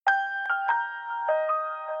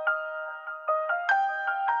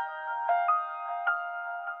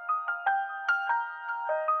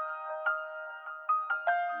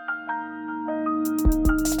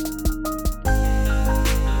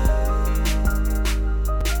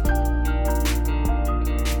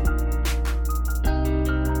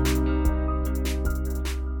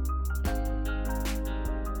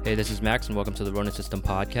Hey, this is Max, and welcome to the Ronin System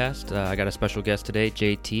Podcast. I got a special guest today,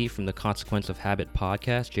 JT from the Consequence of Habit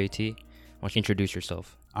podcast. JT, why don't you introduce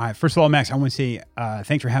yourself? All right. First of all, Max, I want to say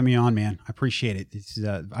thanks for having me on, man. I appreciate it. This is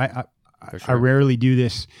I rarely do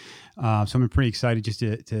this, so I'm pretty excited just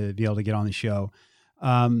to be able to get on the show.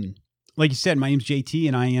 Like you said, my name's JT,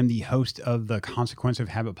 and I am the host of the Consequence of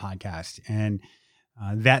Habit podcast. And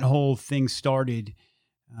that whole thing started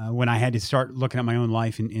when I had to start looking at my own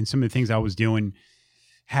life and some of the things I was doing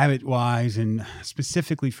habit-wise, and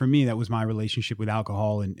specifically for me, that was my relationship with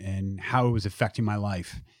alcohol and how it was affecting my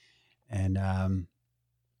life. And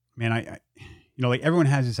man, I like everyone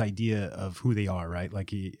has this idea of who they are, right?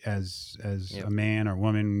 Like as Yep. a man or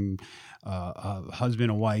woman, a husband,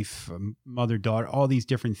 a wife, a mother, daughter, all these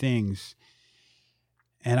different things.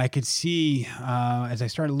 And I could see as I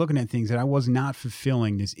started looking at things that I was not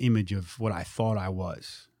fulfilling this image of what I thought I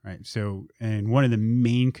was, right? So, and one of the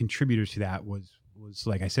main contributors to that was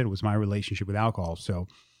like I said, it was my relationship with alcohol. So,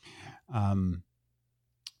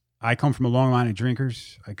 I come from a long line of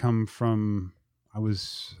drinkers. I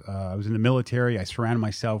was in the military. I surrounded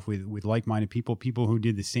myself with like-minded people who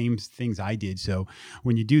did the same things I did. So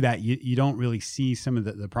when you do that, you don't really see some of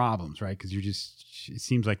the problems, right? Because it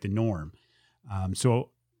seems like the norm.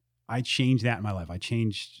 So I changed that in my life. I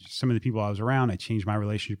changed some of the people I was around. I changed my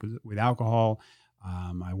relationship with alcohol.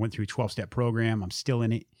 I went through a 12-step program. I'm still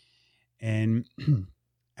in it. And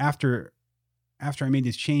after I made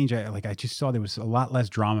this change, I just saw there was a lot less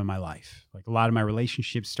drama in my life. Like a lot of my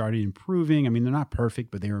relationships started improving. I mean, they're not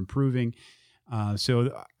perfect, but they were improving.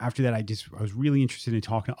 So after that, I was really interested in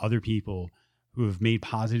talking to other people who have made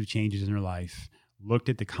positive changes in their life, looked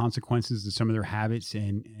at the consequences of some of their habits,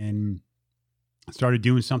 and started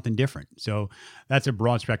doing something different. So that's a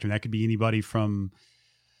broad spectrum. That could be anybody from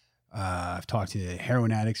I've talked to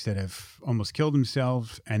heroin addicts that have almost killed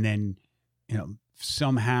themselves, and then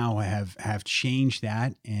somehow have changed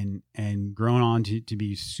that and grown on to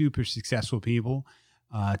be super successful people,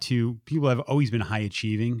 to people that have always been high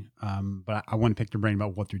achieving. But I want to pick their brain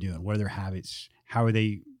about what they're doing. What are their habits? How are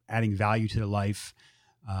they adding value to their life?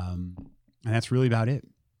 And that's really about it.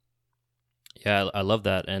 Yeah, I love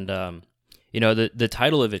that. And, the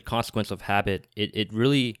title of it, Consequence of Habit, it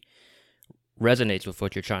really resonates with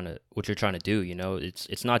what you're trying to do.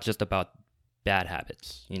 It's not just about bad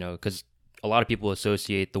habits, because a lot of people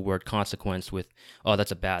associate the word consequence with, oh,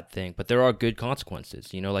 that's a bad thing. But there are good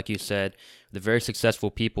consequences. Like you said, the very successful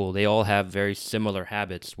people, they all have very similar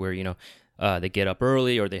habits where, they get up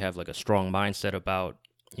early, or they have like a strong mindset about,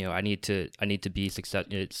 I need to be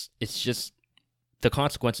successful. It's just the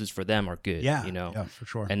consequences for them are good. Yeah, yeah, for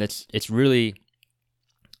sure. And it really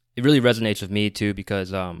resonates with me too,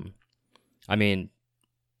 because, I mean,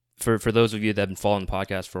 for those of you that have been following the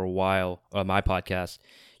podcast for a while, my podcast,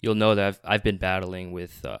 you'll know that I've been battling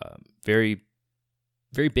with very,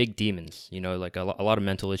 very big demons, like a lot of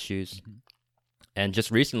mental issues. Mm-hmm. And just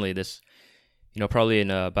recently, this, probably in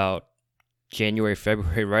about January,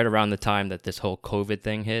 February, right around the time that this whole COVID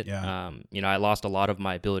thing hit, yeah. I lost a lot of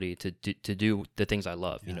my ability to do the things I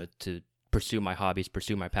love, Yeah. To pursue my hobbies,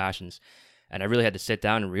 pursue my passions. And I really had to sit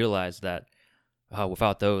down and realize that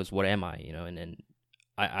without those, what am I, and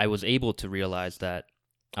I was able to realize that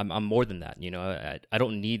I'm more than that. I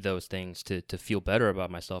don't need those things to feel better about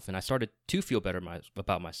myself. And I started to feel better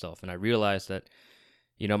about myself. And I realized that,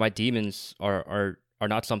 my demons are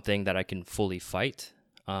not something that I can fully fight.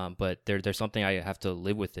 But they're something I have to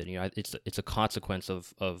live with it. It's a consequence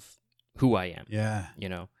of who I am. Yeah.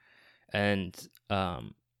 And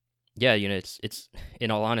it's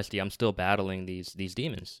in all honesty, I'm still battling these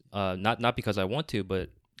demons. Not because I want to, but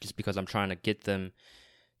just because I'm trying to get them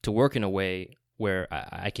to work in a way where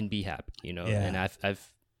I can be happy, Yeah. And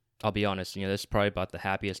I'll be honest, this is probably about the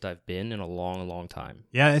happiest I've been in a long, long time.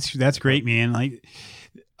 Yeah, that's great, man. Like,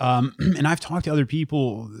 and I've talked to other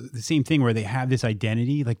people the same thing, where they have this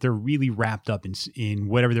identity, like they're really wrapped up in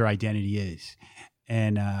whatever their identity is.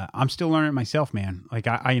 And I'm still learning it myself, man. Like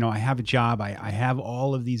I have a job, I have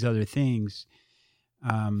all of these other things,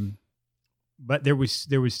 but there was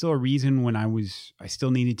still a reason when I still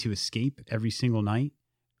needed to escape every single night.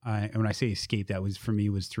 And when I say escape, that was for me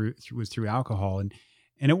was through alcohol, and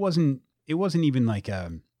it wasn't even like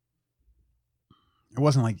it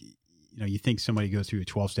wasn't like you think somebody goes through a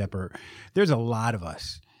 12-step, or there's a lot of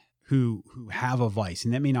us who have a vice,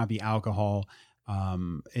 and that may not be alcohol.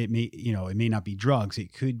 It may not be drugs.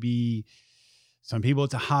 It could be, some people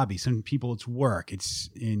it's a hobby, some people it's work. It's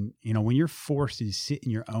when you're forced to sit in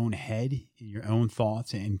your own head, in your own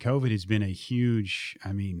thoughts, and COVID has been a huge,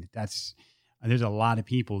 there's a lot of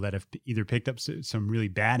people that have either picked up some really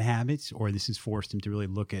bad habits, or this has forced them to really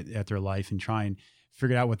look at their life and try and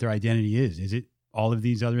figured out what their identity is. Is it all of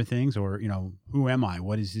these other things, or who am I?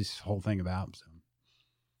 What is this whole thing about? So.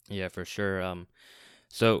 Yeah, for sure.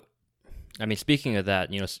 So, I mean, speaking of that,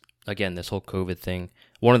 again, this whole COVID thing,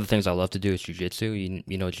 one of the things I love to do is jujitsu.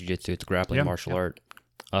 You know, jujitsu, it's a grappling martial art.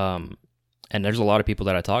 And there's a lot of people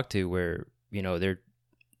that I talk to where, they're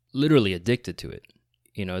literally addicted to it.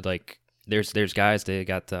 Like there's guys that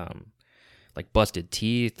got, like busted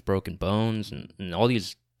teeth, broken bones, and all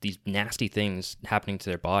these nasty things happening to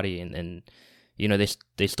their body. And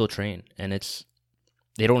they still train, and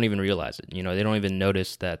they don't even realize it. They don't even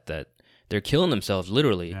notice that they're killing themselves,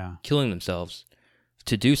 literally killing themselves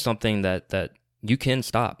to do something that you can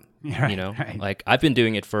stop. Right. Like I've been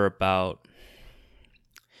doing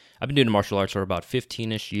martial arts for about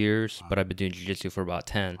 15-ish years, but I've been doing jiu-jitsu for about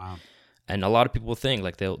 10. Wow. And a lot of people think,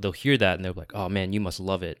 like, they'll hear that and they're like, oh man, you must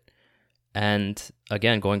love it. And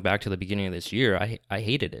again, going back to the beginning of this year, I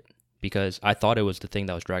hated it because I thought it was the thing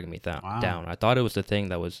that was dragging me down. I thought it was the thing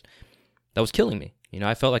that was killing me.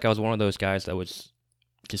 I felt like I was one of those guys that was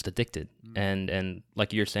just addicted. And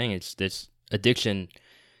like you're saying, it's this addiction.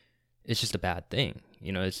 It's just a bad thing.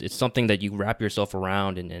 It's something that you wrap yourself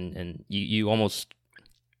around and you almost,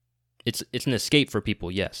 it's an escape for people,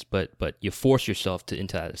 yes, but you force yourself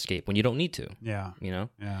into that escape when you don't need to. Yeah.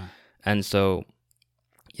 Yeah. And so,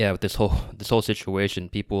 yeah, with this whole situation,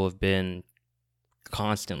 people have been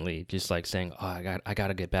constantly just like saying, "Oh, I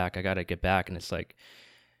gotta get back, and it's like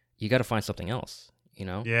you gotta find something else,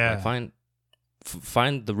 Yeah. Like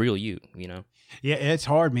find the real you, Yeah, it's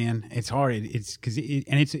hard, man. It's hard. It's because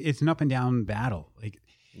it's an up and down battle. Like,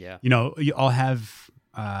 yeah, I'll have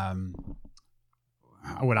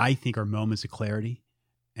what I think are moments of clarity,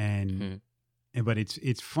 and but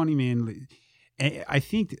it's funny, man. I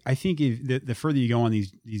think if the further you go on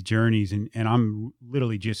these journeys, and I'm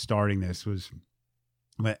literally just starting this,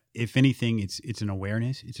 but if anything, it's an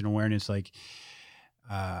awareness. It's an awareness like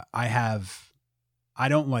I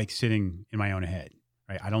don't like sitting in my own head.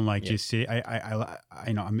 Right? I don't like just sit. I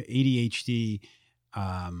know I'm ADHD.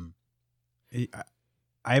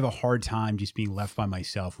 I have a hard time just being left by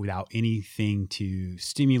myself without anything to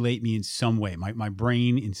stimulate me in some way. My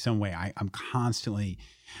brain in some way. I'm constantly.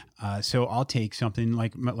 So I'll take something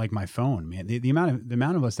like my phone, man. The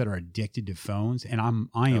amount of us that are addicted to phones, and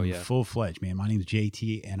I am full fledged, man. My name is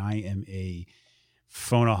JT, and I am a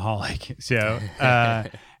phoneaholic. So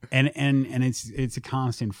and it's a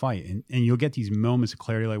constant fight, and you'll get these moments of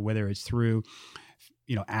clarity, like whether it's through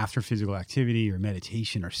after physical activity or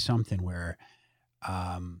meditation or something where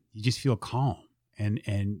you just feel calm, and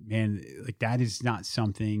man, like that is not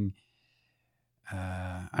something.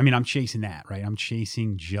 I mean, I'm chasing that, right? I'm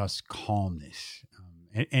chasing just calmness.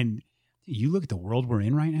 And you look at the world we're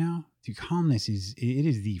in right now, dude, calmness is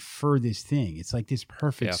the furthest thing. It's like this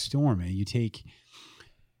perfect storm. And you take,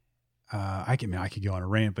 I could go on a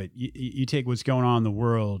rant, but you take what's going on in the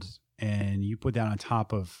world and you put that on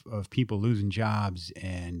top of people losing jobs,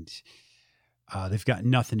 and they've got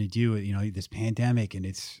nothing to do with, this pandemic, and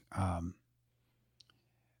it's,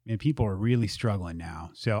 man, people are really struggling now.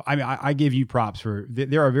 So, I mean, I give you props for,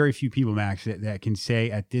 there are very few people, Max, that can say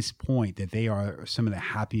at this point that they are some of the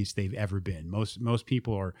happiest they've ever been. Most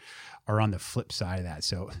people are on the flip side of that.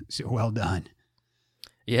 So well done.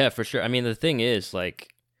 Yeah, for sure. I mean, the thing is,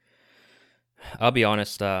 like, I'll be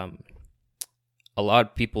honest, a lot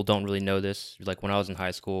of people don't really know this. Like when I was in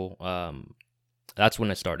high school, that's when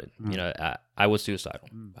it started. I was suicidal.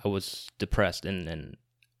 I was depressed, and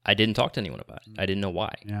I didn't talk to anyone about it. I didn't know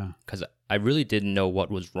why. Yeah. Because I really didn't know what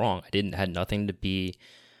was wrong. Had nothing to be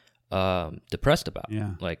depressed about.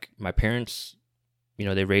 Yeah. Like my parents,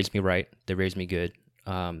 they raised me right. They raised me good.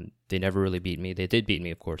 They never really beat me. They did beat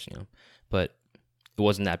me, of course, but it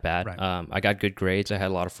wasn't that bad. Right. I got good grades. I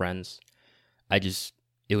had a lot of friends.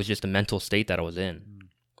 It was just a mental state that I was in.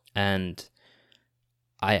 And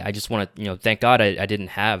I just want to, thank God I didn't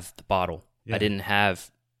have the bottle. Yeah. I didn't have,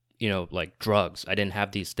 like drugs. I didn't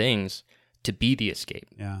have these things to be the escape.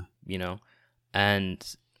 Yeah.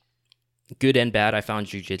 And good and bad, I found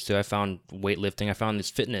jiu-jitsu. I found weightlifting. I found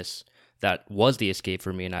this fitness that was the escape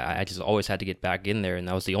for me. And I just always had to get back in there. And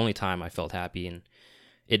that was the only time I felt happy. And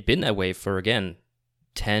it'd been that way for, again,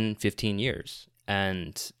 10, 15 years.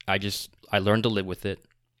 And I learned to live with it,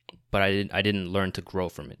 but I didn't learn to grow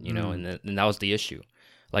from it, and that was the issue.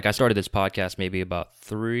 Like I started this podcast maybe about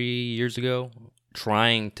 3 years ago,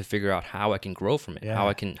 trying to figure out how I can grow from it, how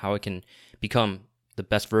I can become the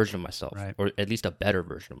best version of myself, right, or at least a better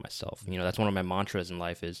version of myself. That's one of my mantras in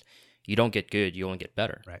life is you don't get good, you only get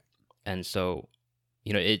better. Right. And so,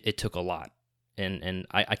 it took a lot, and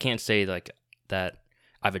I can't say like that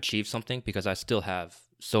I've achieved something because I still have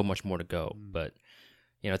so much more to go, but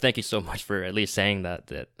thank you so much for at least saying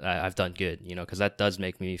that I've done good, because that does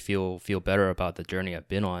make me feel better about the journey I've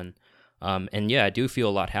been on. And yeah, I do feel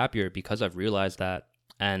a lot happier because I've realized that.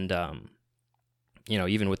 And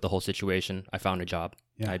even with the whole situation, I found a job.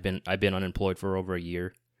 Yeah. I've been unemployed for over a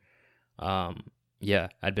year. Yeah,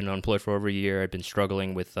 I'd been unemployed for over a year. I'd been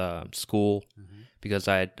struggling with school because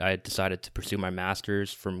I had decided to pursue my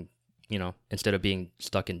master's from, instead of being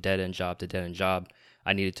stuck in dead end job to dead end job,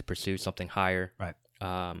 I needed to pursue something higher. Right.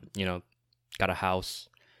 Got a house,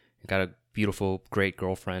 got a beautiful, great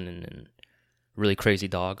girlfriend, and really crazy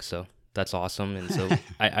dog. So that's awesome. And so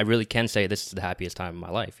I really can say this is the happiest time of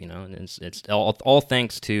my life, and it's all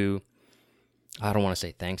thanks to, I don't want to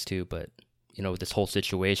say thanks to, but this whole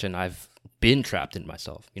situation, I've been trapped in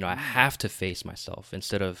myself. I have to face myself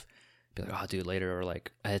instead of be like, oh, dude, later, or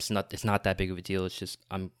like it's not that big of a deal. It's just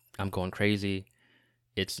I'm going crazy.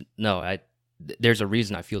 There's a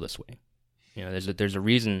reason I feel this way. There's a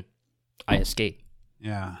reason I escape.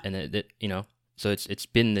 Yeah. And so it's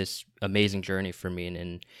been this amazing journey for me,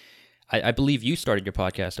 and I believe you started your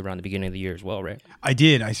podcast around the beginning of the year as well, right? I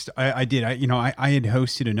did. I did. I had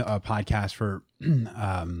hosted a podcast for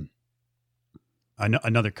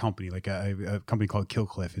another company, like a company called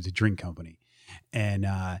Killcliff. It's a drink company, and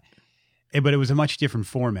but it was a much different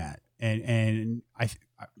format. And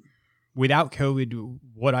without COVID,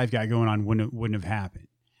 what I've got going on wouldn't have happened.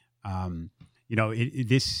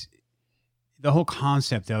 The whole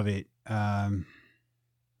concept of it.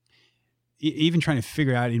 Even trying to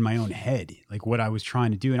figure out in my own head, like what I was trying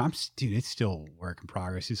to do. And it's still a work in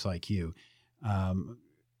progress. It's like you,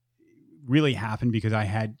 really happened because I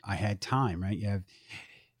had time, right? You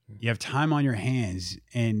have time on your hands,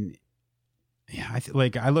 and yeah,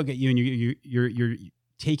 I look at you and you're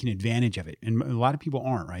taking advantage of it. And a lot of people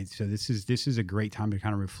aren't, right? So this is a great time to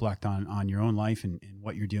kind of reflect on your own life and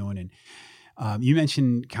what you're doing. And you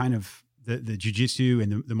mentioned kind of the jiu-jitsu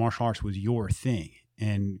and the martial arts was your thing.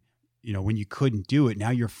 And when you couldn't do it, now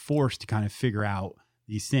you're forced to kind of figure out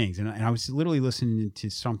these things. And I was literally listening to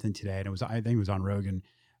something today, and I think it was on Rogan.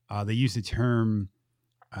 They used the term,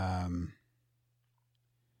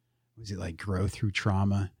 was it like grow through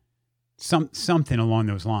trauma? Something along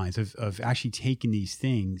those lines of actually taking these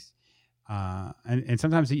things. And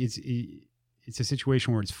sometimes it's a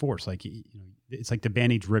situation where it's forced. Like, it's like the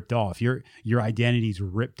Band-Aid's ripped off. Your identity's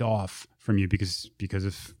ripped off from you because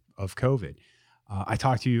of COVID. I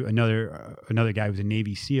talked to another guy who was a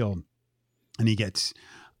Navy SEAL, and he gets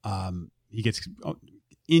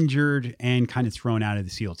injured and kind of thrown out of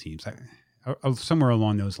the SEAL teams, somewhere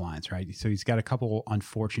along those lines, right? So he's got a couple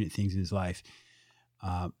unfortunate things in his life,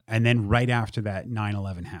 and then right after that,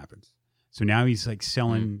 9/11 happens. So now he's like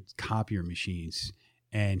selling copier machines,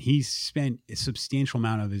 and he's spent a substantial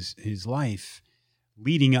amount of his life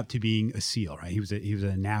leading up to being a SEAL, right? He was an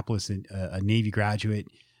Annapolis, a Navy graduate.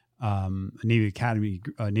 A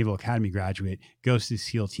Naval Academy graduate, goes to the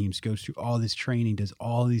SEAL teams, goes through all this training, does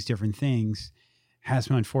all these different things, has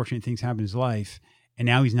some unfortunate things happen in his life, and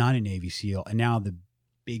now he's not a Navy SEAL. And now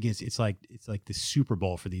it's like the Super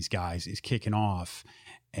Bowl for these guys is kicking off,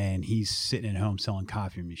 and he's sitting at home selling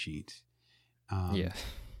coffee machines. Yeah.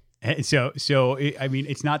 And so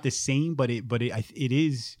it's not the same, but it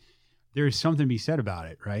is. There is something to be said about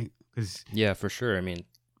it, right? Because yeah, for sure. I mean,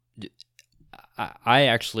 I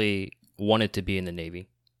actually wanted to be in the Navy.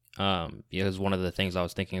 It was one of the things I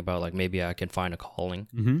was thinking about, like maybe I can find a calling.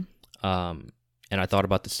 Mm-hmm. And I thought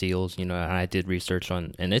about the SEALs, and I did research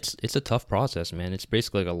on, and it's a tough process, man. It's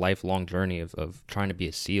basically like a lifelong journey of trying to be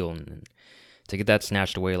a SEAL, and to get that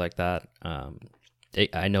snatched away like that,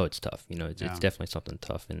 I know it's tough. It's definitely something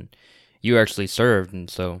tough. And you actually served, and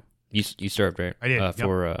so you served, right? I did.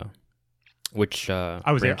 For which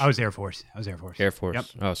I was branch? I was Air Force. Air Force. Yep.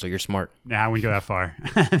 Oh, so you're smart. Nah, I wouldn't go that far.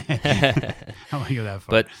 I wouldn't go that far.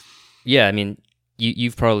 But yeah, I mean,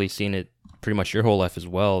 you've probably seen it pretty much your whole life as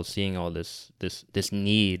well, seeing all this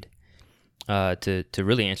need to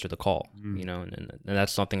really answer the call, and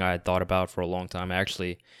that's something I had thought about for a long time. I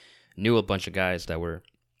actually knew a bunch of guys that were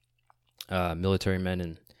military men,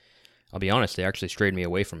 and I'll be honest, they actually strayed me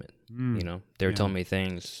away from it. They were telling me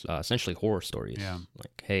things, essentially horror stories. Yeah.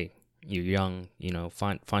 Like, hey, you're young,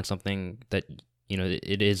 find something that,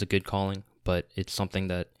 it is a good calling, but it's something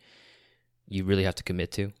that you really have to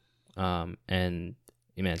commit to. And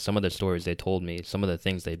man, some of the stories they told me, some of the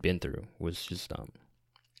things they'd been through was just,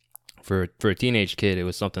 for a teenage kid, it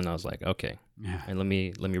was something I was like, okay, yeah. And let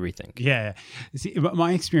me rethink. Yeah. See,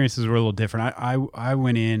 my experiences were a little different. I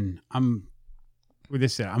went in, I'm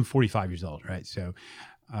 45 years old, right? So,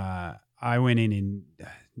 I went in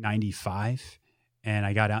 95 and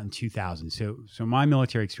I got out in 2000. So my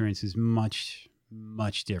military experience is much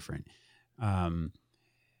much different. And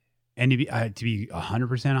to be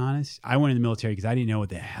 100% honest, I went in the military because I didn't know what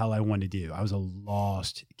the hell I wanted to do. I was a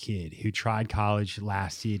lost kid who tried college,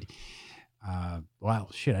 lasted, I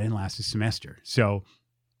didn't last a semester. So,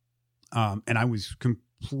 and I was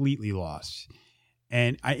completely lost.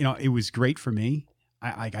 And it was great for me.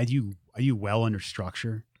 I do well under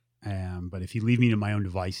structure. But if you leave me to my own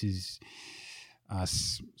devices,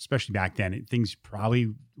 especially back then, things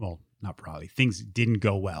didn't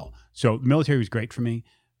go well. So the military was great for me.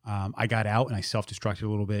 I got out and I self-destructed a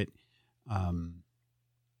little bit.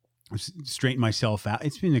 Straightened myself out.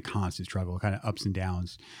 It's been a constant struggle, kind of ups and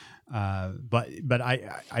downs. But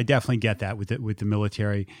I definitely get that with the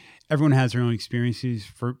military. Everyone has their own experiences.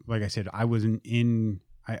 Like I said, I wasn't in.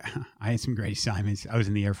 I had some great assignments. I was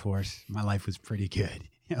in the Air Force. My life was pretty good.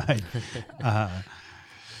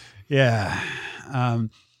 Yeah.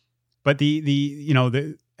 But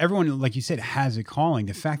the everyone, like you said, has a calling.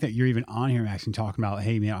 The fact that you're even on here, Max, and talking about,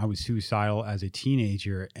 hey man, I was suicidal as a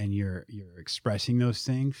teenager, and you're expressing those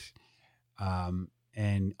things,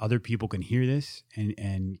 and other people can hear this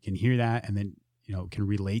and can hear that, and then can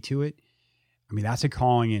relate to it. I mean, that's a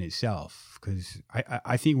calling in itself, because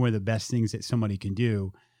I think one of the best things that somebody can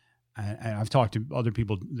do, and I've talked to other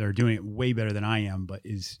people that are doing it way better than I am, but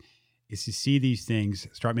is to see these things,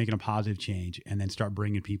 start making a positive change, and then start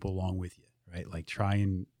bringing people along with you, right? Like try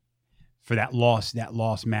and, for that lost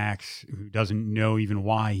Max who doesn't know even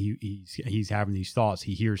why he's having these thoughts,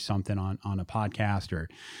 he hears something on a podcast or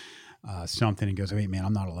something and goes, "Hey man,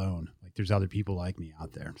 I'm not alone. Like there's other people like me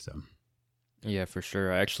out there." So yeah, for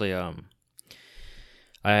sure. I actually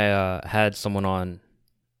I had someone on.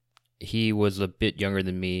 He was a bit younger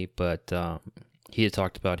than me, but he had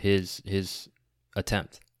talked about his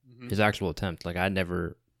attempt, his actual attempt. Like I'd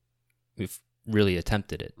never really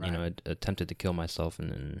attempted it. Right. I'd attempted to kill myself,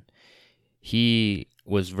 and he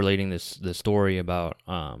was relating the story about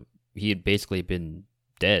he had basically been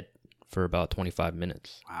dead for about 25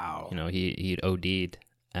 minutes. Wow. He'd OD'd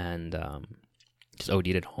and just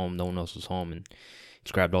OD'd at home. No one else was home, and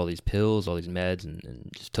just grabbed all these pills, all these meds, and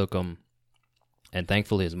just took them. And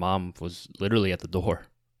thankfully, his mom was literally at the door,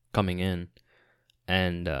 coming in,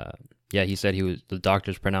 and he said the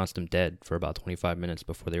doctors pronounced him dead for about 25 minutes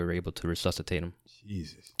before they were able to resuscitate him.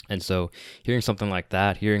 Jesus. And so, hearing something like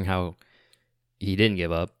that, hearing how he didn't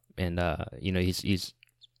give up, and he's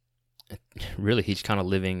kind of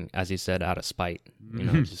living, as he said, out of spite.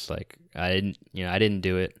 Just like I didn't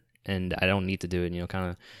do it, and I don't need to do it. Kind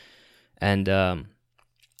of, and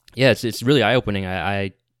it's really eye opening.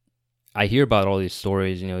 I hear about all these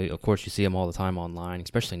stories. Of course, you see them all the time online,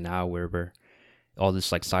 especially now where we're all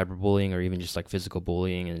this like cyberbullying or even just like physical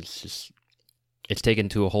bullying, and it's taken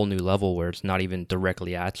to a whole new level where it's not even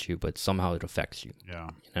directly at you, but somehow it affects you. Yeah.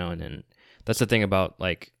 And then that's the thing about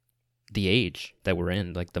like the age that we're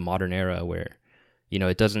in, like the modern era, where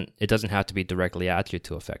it doesn't have to be directly at you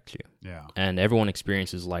to affect you. Yeah. And everyone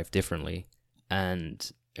experiences life differently,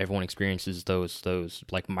 and everyone experiences those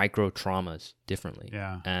like micro traumas differently.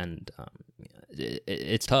 Yeah. And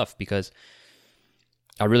it's tough because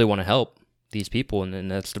I really want to help these people,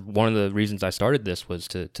 and that's one of the reasons I started this, was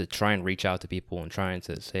to try and reach out to people and trying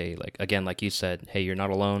to say, like, again, like you said, hey, you're not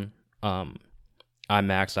alone. I'm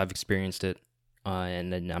Max. I've experienced it,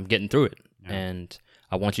 and I'm getting through it, and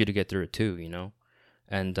I want you to get through it too.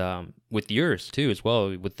 And with yours too as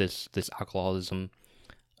well, with this alcoholism.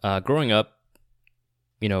 Growing up,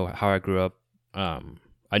 how I grew up,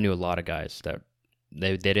 I knew a lot of guys that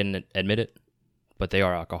they didn't admit it, but they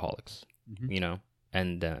are alcoholics. Mm-hmm.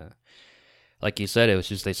 And like you said, it was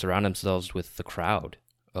just they surround themselves with the crowd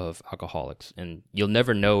of alcoholics, and you'll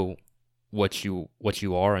never know what you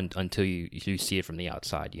are until you see it from the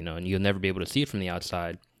outside, and you'll never be able to see it from the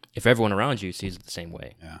outside if everyone around you sees it the same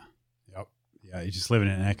way. Yeah. Yep. Yeah. You just live in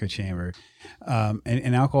an echo chamber.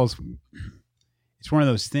 And alcohol's, it's one of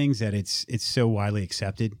those things that it's so widely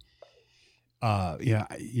accepted.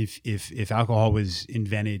 If alcohol was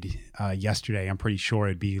invented yesterday, I'm pretty sure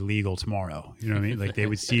it'd be legal tomorrow. You know what I mean? Like they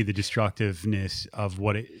would see the destructiveness of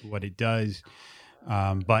what it does.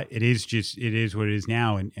 But it is what it is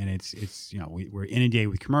now, and it's we're inundated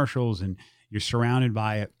with commercials, and you're surrounded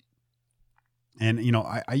by it. And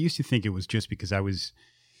I used to think it was just because I was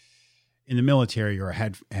in the military or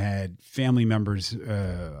had family members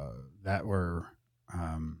that were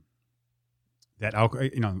that alcohol.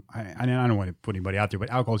 I don't want to put anybody out there, but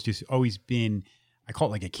alcohol's just always been, I call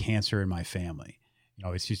it like a cancer in my family.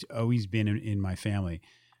 It's just always been in my family.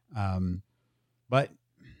 But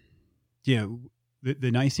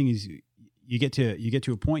the nice thing is you get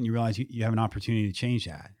to a point and you realize you have an opportunity to change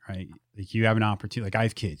that, right? Like you have an opportunity. Like I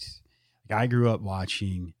have kids. I grew up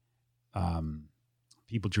watching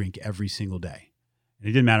people drink every single day, and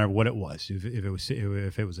it didn't matter what it was. If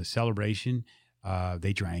it was a celebration,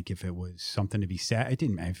 they drank. If it was something to be sad, it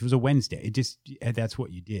didn't matter. If it was a Wednesday, that's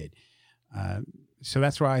what you did. So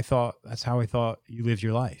that's how I thought you lived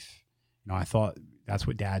your life. I thought that's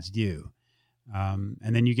what dads do. And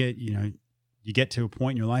then you get to a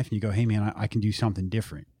point in your life and you go, hey man, I can do something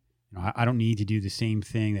different. I don't need to do the same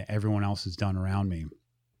thing that everyone else has done around me.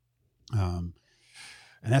 And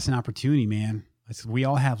that's an opportunity, man. We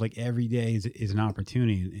all have, like, every day is an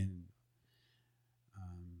opportunity. And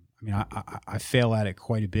I mean, I fail at it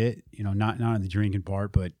quite a bit, not in the drinking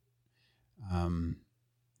part, but,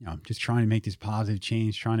 just trying to make this positive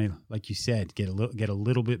change, trying to, like you said, get a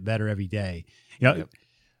little bit better every day. Yep.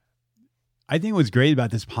 I think what's great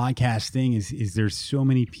about this podcast thing is there's so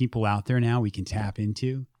many people out there now we can tap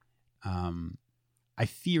into. I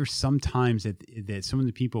fear sometimes that some of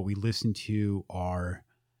the people we listen to are,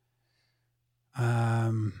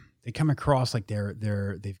 they come across like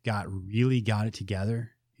they've really got it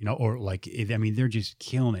together, or like, they're just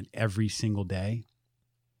killing it every single day.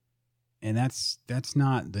 And that's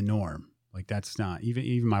not the norm. Like, that's not,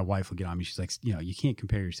 even my wife will get on me. She's like, you can't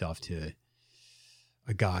compare yourself to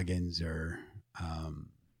a Goggins or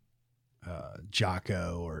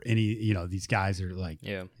Jocko or any, these guys are like,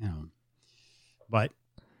 but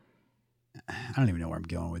I don't even know where I'm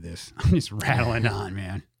going with this. I'm just rattling on,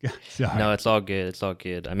 man. Sorry. No, it's all good. It's all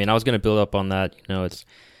good. I mean, I was going to build up on that.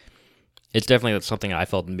 It's definitely something I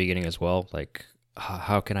felt in the beginning as well. Like,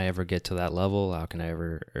 how can I ever get to that level? How can I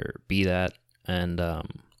ever be that? And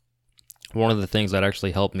one of the things that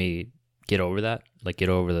actually helped me get over that, like get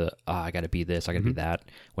over I got to be this, I got to be that,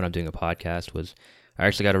 when I'm doing a podcast, was I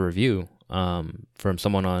actually got a review from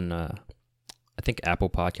someone on, I think Apple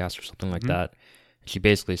Podcasts or something like that. She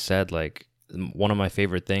basically said, like, one of my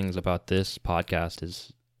favorite things about this podcast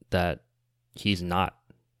is that he's not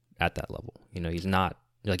at that level. He's not,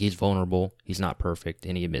 like, he's vulnerable, he's not perfect,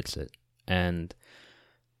 and he admits it. And,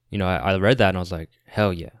 I read that and I was like,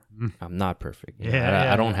 hell yeah, I'm not perfect.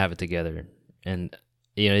 I don't have it together. And,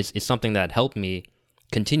 it's something that helped me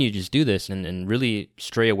continue to just do this and really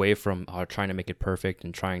stray away from trying to make it perfect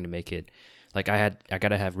and trying to make it, like, I got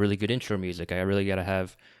to have really good intro music. I really got to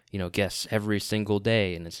have, guests every single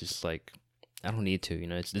day. And it's just like, I don't need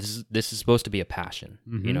to, this is supposed to be a passion,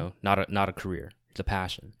 not a career. It's a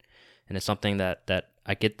passion. And it's something that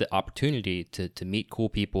I get the opportunity to meet cool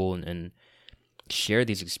people and share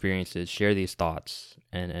these experiences, share these thoughts,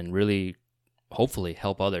 and really hopefully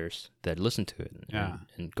help others that listen to it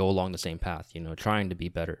and go along the same path, trying to be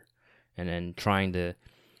better and trying to,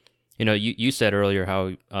 you said earlier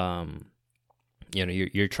how,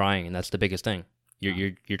 you're trying, and that's the biggest thing.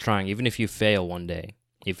 You're trying, even if you fail one day,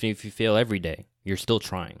 even if you fail every day, you're still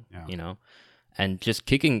trying, and just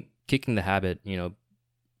kicking the habit,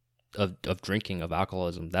 of drinking, of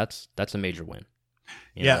alcoholism, that's a major win.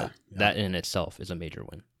 That in itself is a major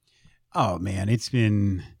win. Oh man, it's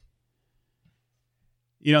been,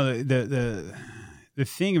 the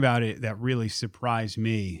thing about it that really surprised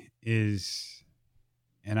me is,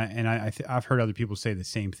 and I've heard other people say the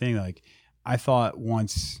same thing. Like, I thought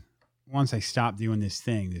once I stopped doing this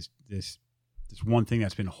thing, this one thing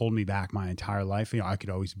that's been holding me back my entire life, I could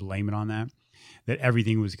always blame it on that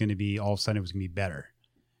everything was going to be, all of a sudden it was going to be better.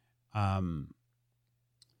 The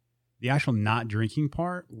actual not drinking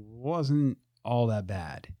part wasn't all that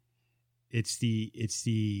bad. It's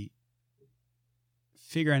the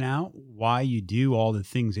figuring out why you do all the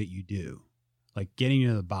things that you do, like getting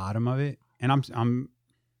to the bottom of it. And I'm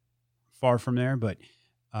far from there, but,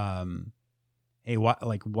 hey,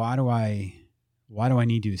 why do I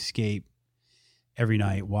need to escape every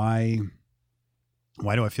night? Why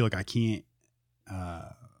do I feel like I can't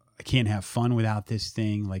have fun without this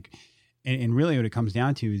thing? Like, and really what it comes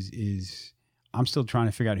down to is I'm still trying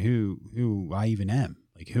to figure out who I even am.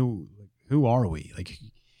 Like, who are we? Like,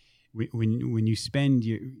 when you spend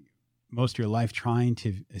most of your life trying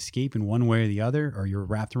to escape in one way or the other, or you're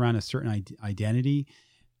wrapped around a certain identity,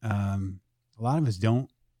 a lot of us don't.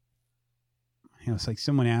 It's like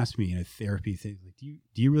someone asked me in a therapy thing, like,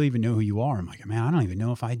 do you really even know who you are? I'm like, man, I don't even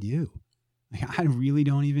know if I do. Like, I really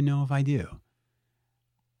don't even know if I do.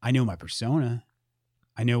 I know my persona.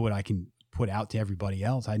 I know what I can put out to everybody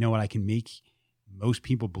else. I know what I can make most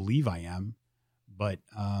people believe I am. But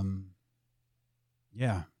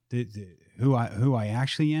who I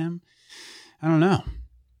actually am, I don't know.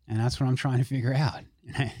 And that's what I'm trying to figure out.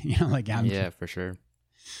 For sure.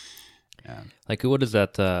 Like, what is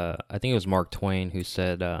that? I think it was Mark Twain who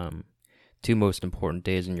said, two most important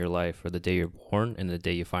days in your life are the day you're born and the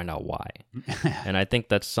day you find out why. And I think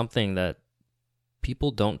that's something that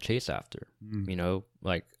people don't chase after. You know,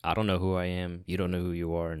 like, I don't know who I am, you don't know who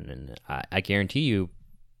you are, and I guarantee you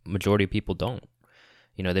majority of people don't.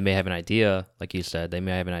 You know, they may have an idea, like you said, they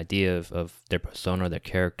may have an idea of their persona, their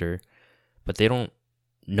character, but they don't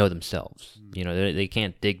know themselves. You know, they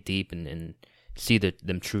can't dig deep and see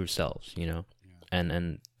them true selves, you know.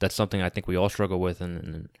 And that's something I think we all struggle with,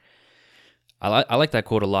 and I like that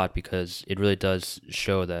quote a lot, because it really does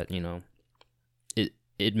show that, you know,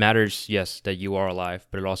 it matters, yes, that you are alive,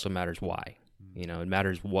 but it also matters why. You know, it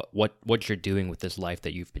matters what you're doing with this life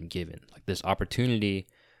that you've been given, like this opportunity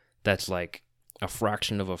that's like a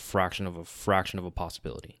fraction of a fraction of a fraction of a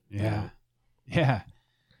possibility. Yeah, yeah.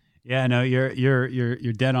 No,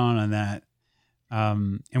 you're dead on that.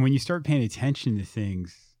 And when you start paying attention to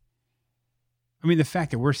things, I mean, the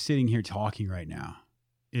fact that we're sitting here talking right now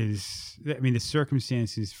is, I mean, the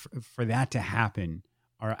circumstances for that to happen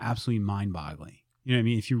are absolutely mind-boggling. You know what I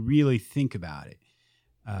mean? If you really think about it,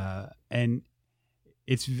 and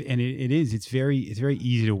it's very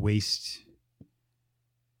easy to waste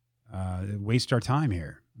our time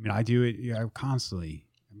here. I mean, I do it, you know, I'm constantly,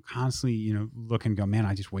 you know, looking, go, man,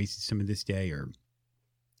 I just wasted some of this day, or,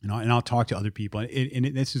 and I'll talk to other people.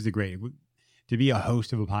 And this is the great, to be a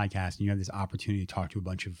host of a podcast, and you have this opportunity to talk to a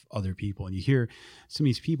bunch of other people, and you hear some of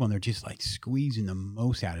these people, and they're just like squeezing the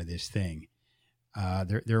most out of this thing.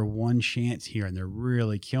 They're one chance here, and they're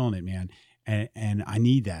really killing it, man. And I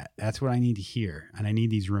need that. That's what I need to hear. And I need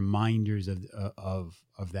these reminders of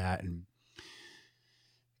that. And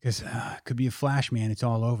because it could be a flash, man. It's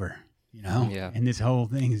all over, you know? Yeah. And this whole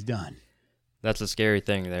thing is done. That's a scary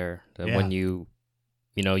thing there. That when you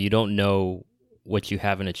know, you don't know what you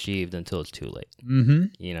haven't achieved until it's too late,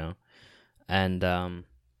 you know? And,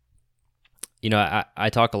 you know, I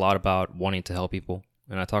talk a lot about wanting to help people.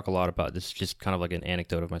 And I talk a lot about this, just kind of like an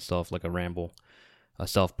anecdote of myself, like a ramble, a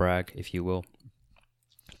self-brag, if you will.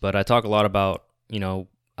 But I talk a lot about, you know,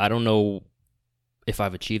 I don't know if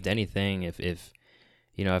I've achieved anything, if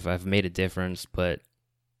you know, if I've made a difference. But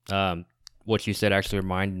what you said actually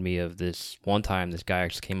reminded me of this one time. This guy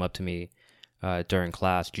actually came up to me during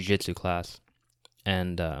class, jiu-jitsu class,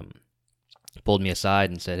 and pulled me aside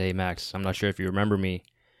and said, "Hey, Max, I'm not sure if you remember me,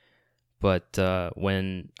 but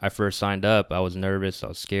when I first signed up, I was nervous, I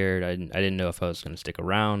was scared, I didn't know if I was going to stick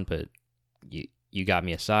around, but you got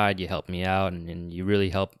me aside, you helped me out, and you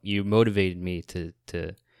really you motivated me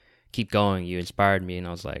to keep going, you inspired me." And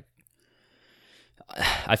I was like,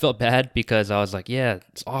 I felt bad, because I was like, yeah,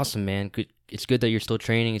 it's awesome, man, it's good that you're still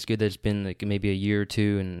training, it's good that it's been like maybe a year or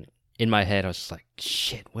two, and in my head I was just like,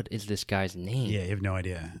 shit, what is this guy's name? Yeah, you have no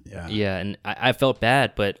idea. Yeah, and I felt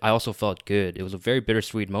bad, but I also felt good. It was a very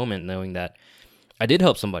bittersweet moment knowing that I did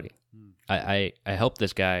help somebody. I helped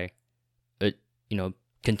this guy, you know,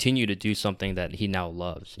 continue to do something that he now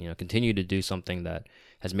loves, you know, continue to do something that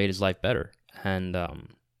has made his life better. And,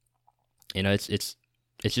 you know, it's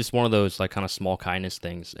just one of those like kind of small kindness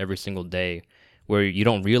things every single day where you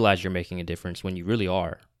don't realize you're making a difference when you really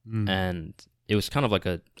are. And it was kind of like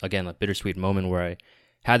a bittersweet moment where I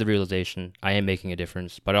had the realization I am making a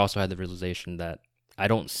difference, but I also had the realization that I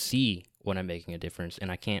don't see when I'm making a difference,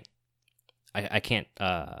 and I can't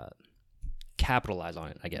capitalize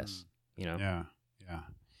on it, I guess, you know?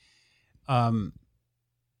 Yeah.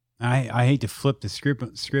 I hate to flip the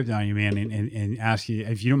script on you, man, and ask you,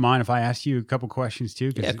 if you don't mind if I ask you a couple questions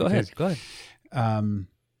too. Yeah, go ahead.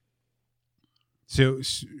 So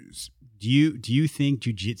do you think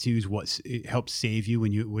jiu-jitsu is what helps save you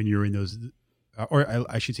when you're in those, or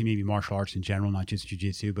I should say maybe martial arts in general, not just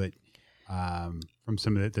jiu-jitsu, but from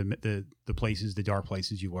some of the places, the dark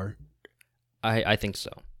places you were? I think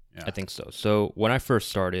so. Yeah. I think so. So when I first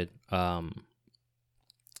started,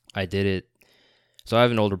 I did it. So I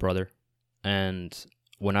have an older brother, and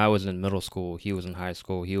when I was in middle school, he was in high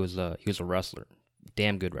school. He was a wrestler,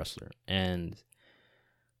 damn good wrestler, and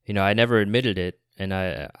you know, I never admitted it, and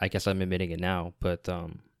I guess I'm admitting it now. But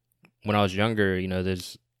when I was younger, you know,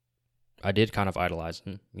 I did kind of idolize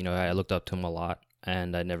him. You know, I looked up to him a lot,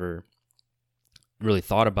 and I never really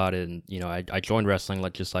thought about it. And you know, I joined wrestling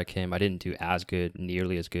just like him. I didn't do as good,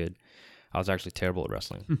 nearly as good. I was actually terrible at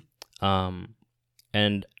wrestling.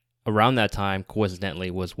 And around that time,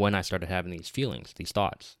 coincidentally, was when I started having these feelings, these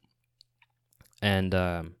thoughts. And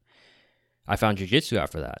I found jiu-jitsu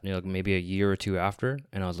after that, you know, maybe a year or two after,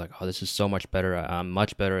 and I was like, oh, this is so much better. I'm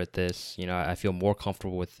much better at this. You know, I feel more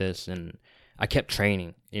comfortable with this, and I kept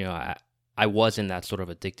training. You know, I was in that sort of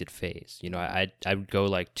addicted phase. You know, I would go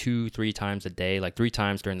like 2-3 times a day, like 3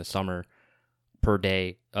 times during the summer per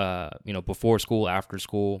day, you know, before school, after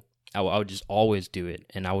school. I would just always do it,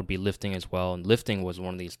 and I would be lifting as well. And lifting was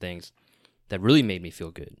one of these things that really made me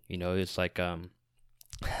feel good. You know, it's like I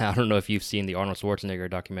don't know if you've seen the Arnold Schwarzenegger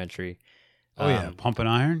documentary. Oh yeah, Pumping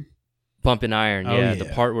Iron. Pumping Iron. Oh, yeah, yeah. the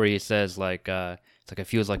part where he says like it's like it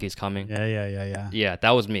feels like he's coming. Yeah. Yeah,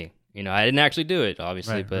 that was me. You know, I didn't actually do it,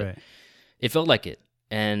 obviously, Right, but right. it felt like it,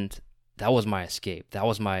 and that was my escape. That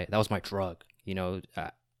was my drug. You know,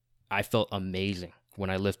 I felt amazing when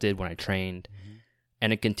I lifted, when I trained,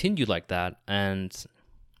 and it continued like that. And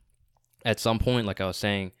at some point, like I was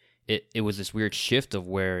saying, it was this weird shift of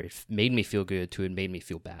where it made me feel good to it made me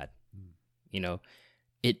feel bad. You know,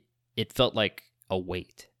 it felt like a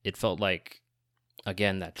weight. It felt like,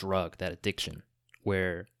 again, that drug, that addiction,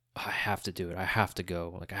 where I have to do it. I have to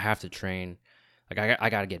go. Like I have to train. Like I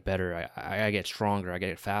got to get better. I got to get stronger. I got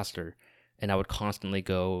to get faster. And I would constantly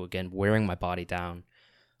go, again, wearing my body down.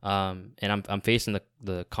 And I'm facing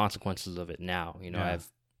the consequences of it now. You know, Yeah.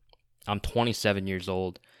 I'm 27 years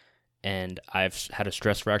old, and I've had a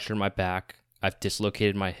stress fracture in my back. I've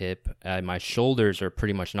dislocated my hip. My shoulders are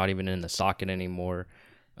pretty much not even in the socket anymore.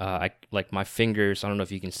 I like my fingers. I don't know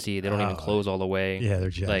if you can see. They don't even close all the way. Yeah, they're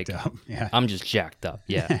jacked like, up. Yeah. I'm just jacked up.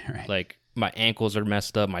 Yeah. Right. Like my ankles are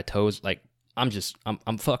messed up. My toes. Like I'm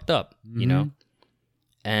fucked up. You know.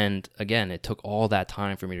 And again, it took all that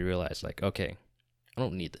time for me to realize, like, okay, I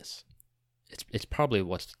don't need this. It's probably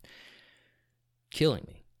what's killing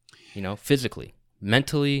me. You know, physically,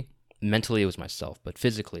 mentally it was myself, but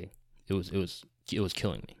physically, it was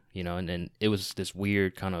killing me. You know, and then it was this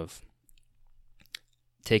weird kind of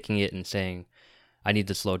taking it and saying, I need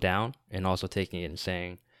to slow down, and also taking it and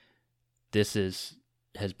saying, this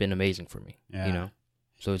has been amazing for me. Yeah. You know,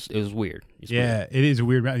 so it was weird. It's Yeah, weird. it is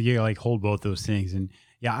weird. You gotta, like, hold both those things, and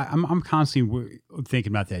yeah, I'm constantly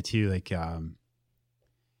thinking about that too. Like, and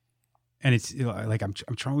it's like I'm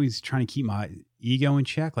always trying to keep my ego in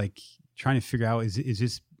check. Like trying to figure out is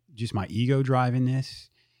this just my ego driving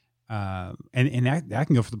this? And that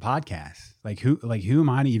can go for the podcast. Like who am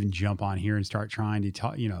I to even jump on here and start trying to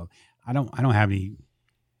talk? You know, I don't have any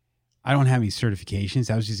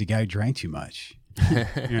certifications. I was just a guy who drank too much. You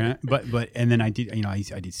know? But and then I did, you know, I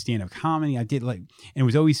did stand up comedy. I did, like, and it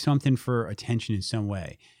was always something for attention in some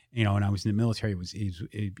way. You know, when I was in the military, it was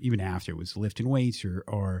even after, it was lifting weights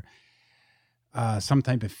or some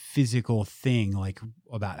type of physical thing, like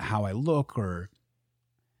about how I look, or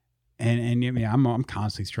and I mean, I'm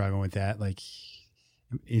constantly struggling with that. Like,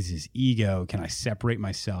 is this ego? Can I separate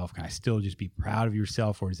myself? Can I still just be proud of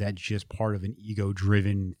yourself, or is that just part of an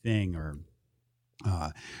ego-driven thing? Or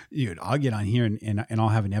dude, I'll get on here and I'll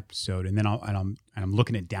have an episode, and then I'm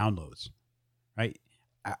looking at downloads, right?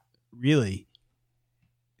 Really,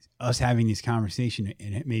 us having this conversation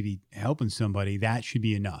and it maybe helping somebody, that should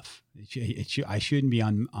be enough. I shouldn't be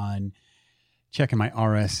on checking my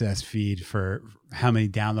RSS feed for how many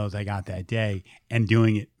downloads I got that day and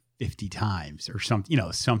doing it 50 times or something, you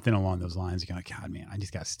know, something along those lines. You're like, God, man, I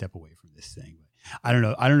just got to step away from this thing. But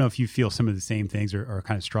I don't know if you feel some of the same things or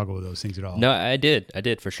kind of struggle with those things at all. No, I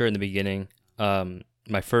did for sure in the beginning.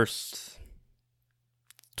 My first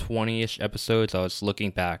 20-ish episodes, I was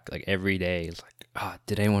looking back like every day. It's like,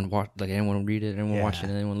 did anyone watch? Like, anyone read it? Anyone watch it?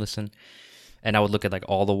 Anyone listen? And I would look at like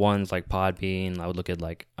all the ones like Podbean. I would look at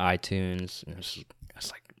like iTunes. And it's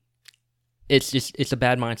like, it's a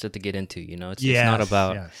bad mindset to get into. You know, it's not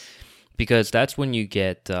about because that's when you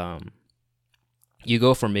get you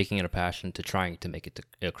go from making it a passion to trying to make it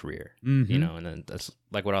a career. You know, and then that's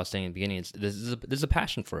like what I was saying in the beginning. There's a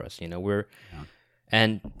passion for us. You know,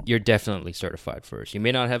 and you're definitely certified first. You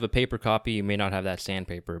may not have a paper copy, you may not have that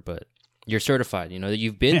sandpaper, but you're certified. You know that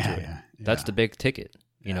you've been through it. That's the big ticket.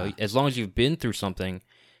 You know, as long as you've been through something,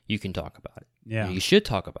 you can talk about it. Yeah, you should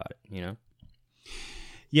talk about it. You know.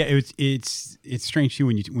 Yeah, it's strange too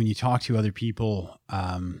when you talk to other people.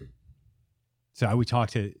 So I would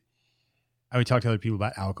talk to other people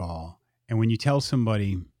about alcohol, and when you tell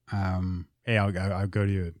somebody, "Hey, I'll go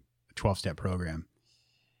to a 12-step program."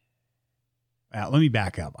 Let me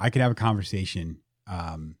back up. I could have a conversation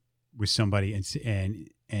with somebody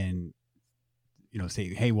and you know,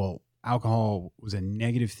 say, "Hey, well, alcohol was a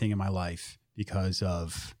negative thing in my life because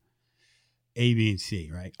of A, B, and C."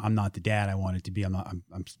 Right? I'm not the dad I wanted to be. I'm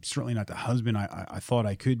certainly not the husband I thought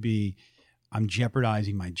I could be. I'm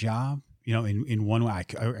jeopardizing my job. You know, in one way, I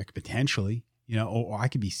could potentially, you know, or I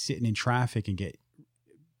could be sitting in traffic and get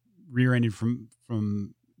rear-ended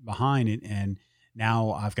from behind it, and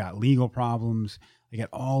now I've got legal problems. I got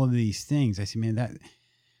all of these things. I say, man,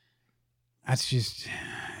 that's just,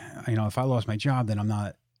 you know, if I lost my job, then I'm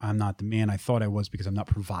not the man I thought I was, because I'm not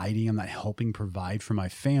providing. I'm not helping provide for my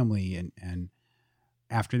family. And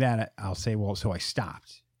after that, I'll say, well, so I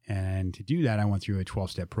stopped. And to do that, I went through a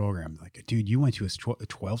 12-step program. Like, dude, you went to a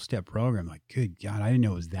 12-step program. Like, good God, I didn't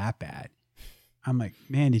know it was that bad. I'm like,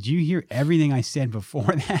 man, did you hear everything I said before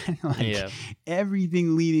that? Like,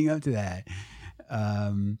 everything leading up to that.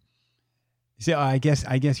 So I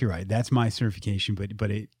guess you're right. That's my certification,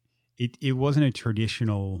 but it wasn't a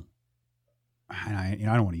traditional. And I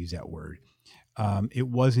don't want to use that word. It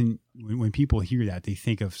wasn't when people hear that, they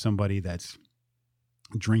think of somebody that's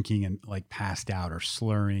drinking and like passed out or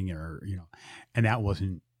slurring or and that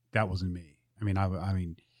wasn't me. I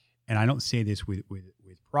mean, and I don't say this with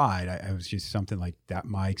pride. I was just something like that.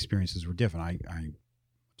 My experiences were different. I went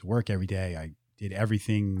to work every day. I did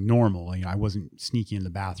everything normal. I wasn't sneaking in the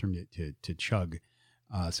bathroom to chug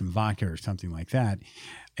some vodka or something like that.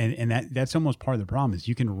 And that's almost part of the problem is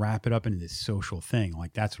you can wrap it up into this social thing.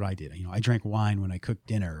 Like that's what I did. I drank wine when I cooked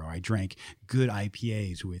dinner, or I drank good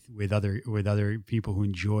IPAs with other people who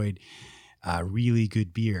enjoyed really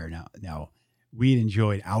good beer. Now we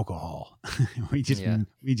enjoyed alcohol. we just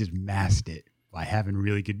masked it by having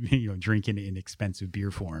really good, drinking in expensive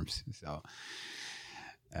beer forms. So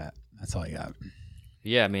that's all I got.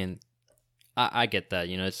 Yeah, I mean, I get that.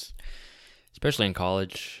 It's especially in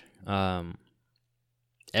college.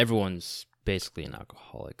 Everyone's basically an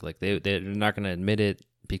alcoholic. Like they're not going to admit it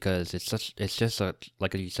because it's just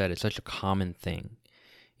like you said, it's such a common thing,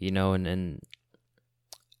 and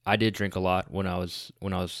I did drink a lot when I was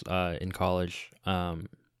in college, and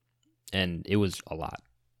it was a lot,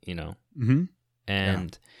 Mm-hmm.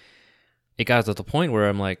 and it got to the point where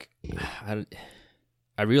I'm like,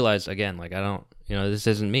 I realized again, like I don't, this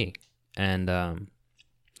isn't me, and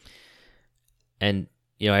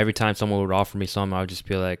every time someone would offer me something, I would just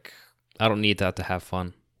be like, I don't need that to have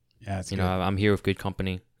fun. Yeah, it's I'm here with good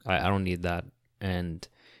company. I don't need that. And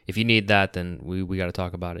if you need that, then we got to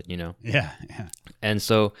talk about it, Yeah. And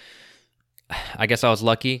so I guess I was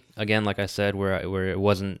lucky, again, like I said, where it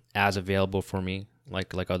wasn't as available for me,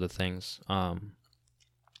 like other things.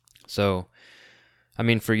 So, I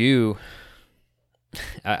mean, for you,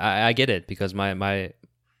 I get it because my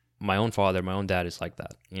own father, my own dad is like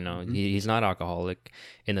that. Mm-hmm. He's not alcoholic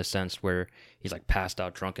in the sense where he's like passed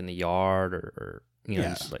out drunk in the yard or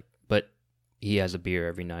he's like, but he has a beer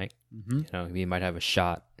every night. Mm-hmm. He might have a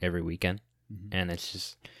shot every weekend, Mm-hmm. and it's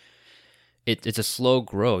just it's a slow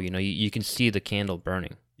grow. You can see the candle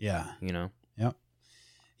burning. Yeah. Yep.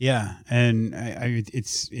 Yeah, and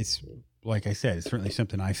it's like I said, it's certainly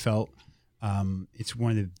something I felt. It's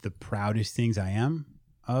one of the proudest things I am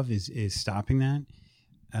of is stopping that.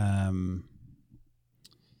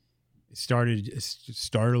 It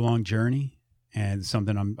started a long journey, and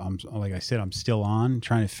something I'm like I said, I'm still on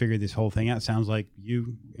trying to figure this whole thing out. Sounds like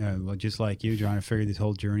you, just like you, trying to figure this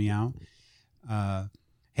whole journey out.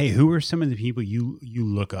 Hey, who are some of the people you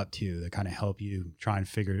look up to that kind of help you try and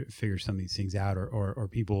figure some of these things out, or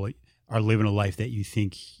people are living a life that you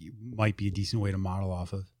think might be a decent way to model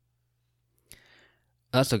off of?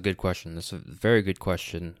 That's a good question. That's a very good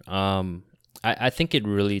question. I think it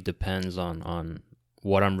really depends on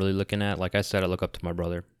what I'm really looking at. Like I said, I look up to my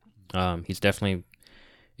brother. He's definitely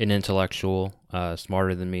an intellectual,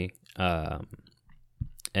 smarter than me, and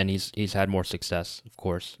he's had more success, of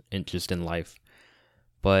course, in life.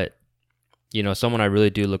 But someone I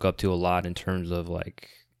really do look up to a lot in terms of like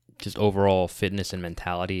just overall fitness and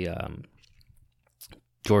mentality.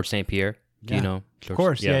 George St. Pierre. Do you know? George? Of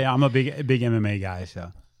course, yeah. I'm a big MMA guy.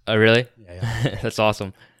 So. Oh, really? Yeah. That's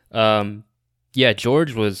awesome. Yeah,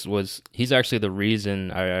 George was he's actually the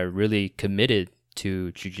reason I really committed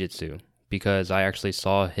to jiu-jitsu, because I actually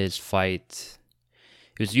saw his fight.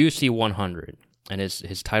 It was UFC 100, and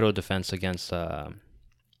his title defense against Thiago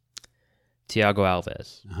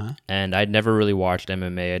Alves. Uh-huh. And I'd never really watched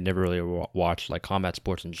MMA. I'd never really watched like combat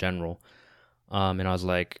sports in general. And I was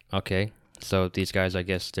like, okay, so these guys, I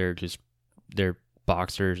guess they're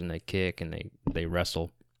boxers and they kick and they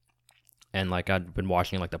wrestle. And like I'd been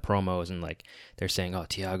watching like the promos and like they're saying, oh,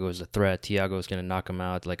 Thiago is a threat. Thiago's gonna knock him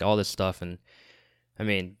out. Like all this stuff. And I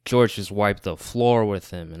mean, George just wiped the floor with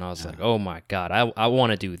him, and I was like, oh my God, I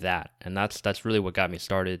want to do that. And that's really what got me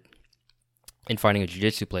started in finding a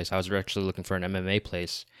jiu-jitsu place. I was actually looking for an MMA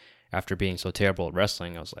place after being so terrible at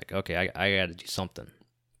wrestling. I was like, okay, I got to do something.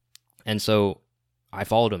 And so I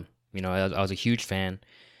followed him. I was a huge fan.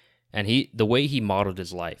 And the way he modeled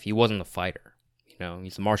his life, he wasn't a fighter.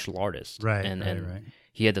 He's a martial artist. Right. And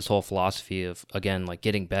he had this whole philosophy of, again, like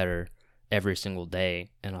getting better every single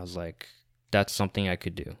day. And I was like, that's something I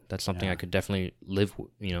could do. That's something I could definitely live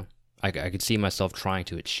with. I could see myself trying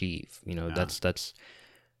to achieve. That's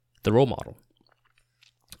the role model.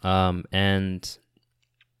 And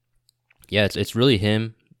yeah, it's really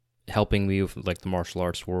him. helping me with like the martial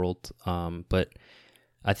arts world. But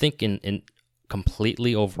I think in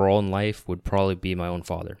completely overall in life would probably be my own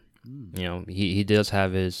father. You know, he does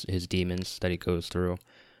have his demons that he goes through.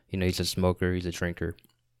 You know, he's a smoker, he's a drinker.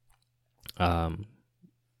 Um,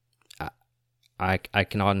 I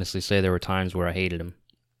can honestly say there were times where I hated him,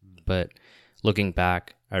 but looking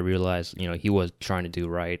back, I realized, you know, he was trying to do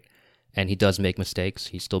right, and he does make mistakes.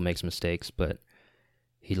 He still makes mistakes, but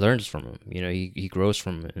he learns from them. You know, he grows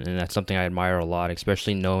from it, and that's something I admire a lot,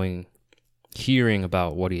 especially hearing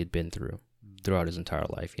about what he had been through throughout his entire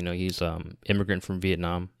life. You know, he's immigrant from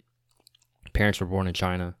Vietnam. Parents were born in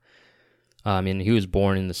China. And he was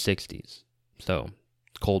born in the 60s. So,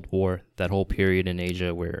 Cold War, that whole period in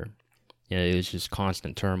Asia where, you know, it was just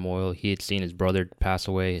constant turmoil. He had seen his brother pass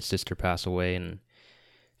away, his sister pass away, and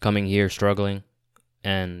coming here struggling.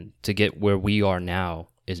 And to get where we are now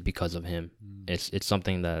is because of him. It's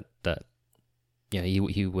something that you know,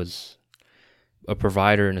 he was a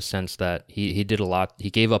provider in a sense that he did a lot. He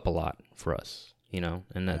gave up a lot for us, you know,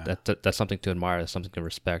 and that's something to admire. That's something to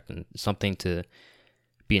respect, and something to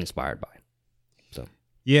be inspired by. So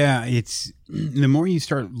yeah, it's the more you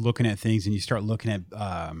start looking at things and you start looking at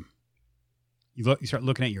you start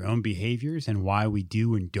looking at your own behaviors and why we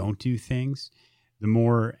do and don't do things, the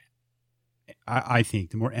more I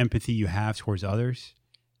think the more empathy you have towards others.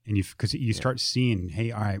 And because you start seeing, hey,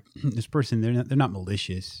 all right, this person, they're not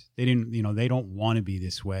malicious. They didn't, you know, they don't want to be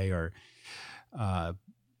this way, or,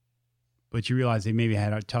 but you realize they maybe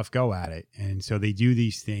had a tough go at it, and so they do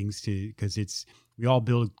these things because we all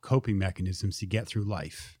build coping mechanisms to get through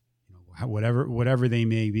life, you know, whatever they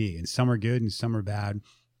may be, and some are good and some are bad.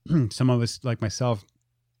 Some of us, like myself,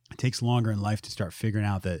 it takes longer in life to start figuring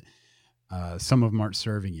out that some of them aren't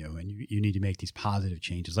serving you, and you need to make these positive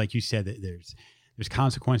changes. Like you said, that there's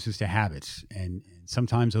consequences to habits, and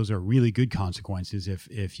sometimes those are really good consequences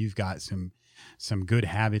if you've got some good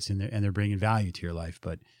habits and they're bringing value to your life.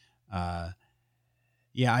 But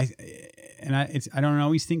yeah, I don't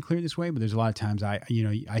always think clear this way, but there's a lot of times I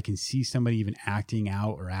can see somebody even acting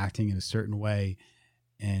out or acting in a certain way,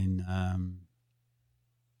 and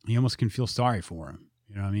you almost can feel sorry for them.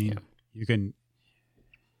 You know what I mean? Yeah. You can.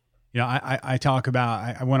 You know, I talk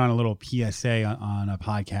about, I went on a little PSA on a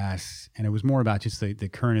podcast, and it was more about just the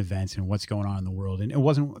current events and what's going on in the world. And it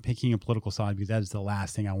wasn't picking a political side because that is the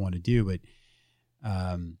last thing I want to do. But,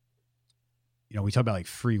 you know, we talk about like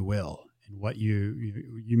free will and what you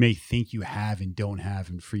may think you have and don't have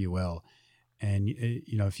in free will. And,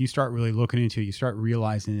 you know, if you start really looking into it, you start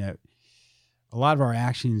realizing that a lot of our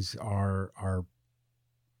actions are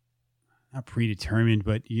not predetermined,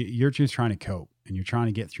 but you're just trying to cope and you're trying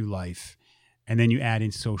to get through life. And then you add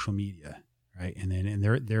in social media, right? And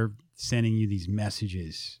they're sending you these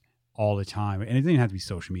messages all the time. And it doesn't have to be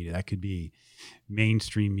social media. That could be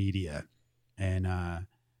mainstream media. And,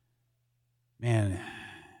 man,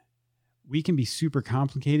 we can be super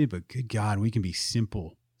complicated, but good God, we can be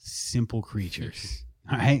simple creatures,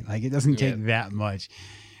 right? Like it doesn't take that much.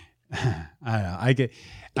 I don't know.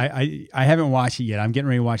 I haven't watched it yet. I'm getting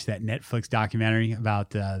ready to watch that Netflix documentary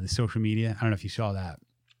about the social media. I don't know if you saw that.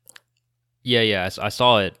 Yeah, I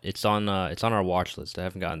saw it. It's on our watch list. I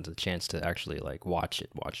haven't gotten the chance to actually like watch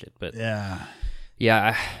it. But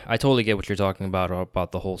yeah, I totally get what you're talking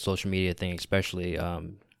about the whole social media thing, especially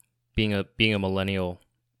being a millennial.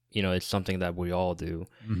 You know, it's something that we all do,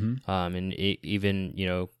 and even you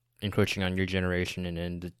know, encroaching on your generation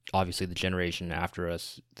and obviously the generation after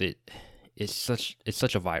us. It's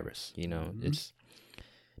such a virus. You know, it's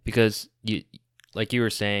because like you were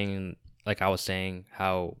saying, like I was saying,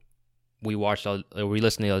 how we listen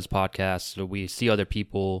to those podcasts, or we see other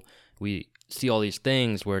people, we see all these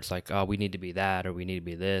things where it's like, oh, we need to be that, or we need to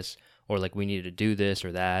be this, or like we need to do this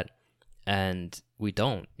or that, and we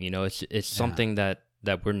don't. You know, it's something that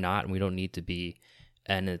we're not and we don't need to be.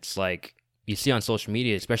 And it's like you see on social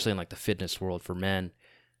media, especially in like the fitness world for men,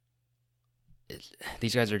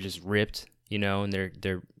 these guys are just ripped, you know, and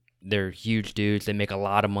they're huge dudes. They make a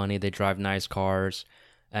lot of money. They drive nice cars,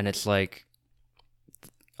 and it's like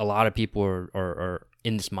a lot of people are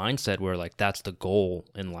in this mindset where like that's the goal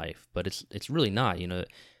in life, but it's really not. You know,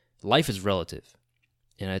 life is relative,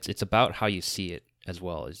 and it's about how you see it as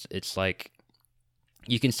well. It's like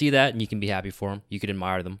you can see that and you can be happy for them, you can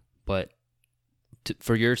admire them, but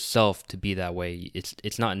for yourself to be that way,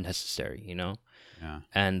 it's not necessary, you know. Yeah.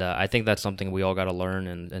 And I think that's something we all got to learn,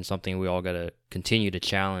 and something we all got to continue to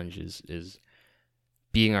challenge is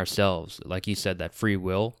being ourselves. Like you said, that free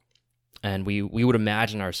will. And we would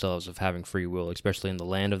imagine ourselves of having free will, especially in the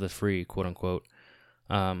land of the free, quote unquote.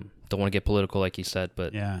 Don't want to get political, like you said,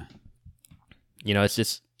 but yeah, you know, it's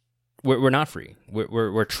just we're not free.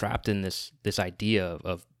 We're trapped in this idea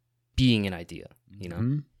of being an idea, you know?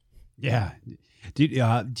 Mm-hmm. Yeah. Do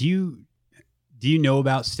you know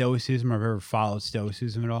about Stoicism, or have you ever followed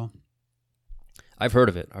Stoicism at all? I've heard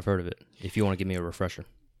of it. If you want to give me a refresher.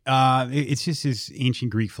 It's just this ancient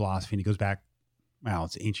Greek philosophy, and it goes back. Well,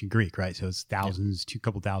 it's ancient Greek, right? So it's thousands,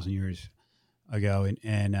 couple thousand years ago,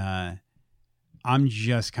 and I'm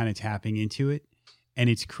just kind of tapping into it, and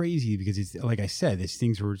it's crazy because it's like I said, these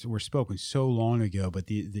things were spoken so long ago, but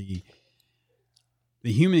the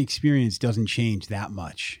human experience doesn't change that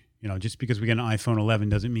much. You know, just because we get an iPhone 11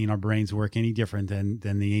 doesn't mean our brains work any different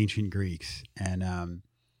than the ancient Greeks. And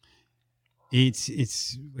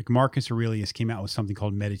it's like Marcus Aurelius came out with something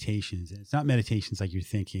called meditations. And it's not meditations like you're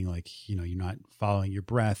thinking, like, you know, you're not following your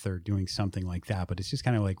breath or doing something like that, but it's just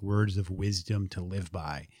kind of like words of wisdom to live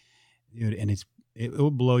by. And it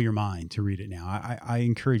will blow your mind to read it now. I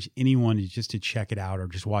encourage anyone to check it out or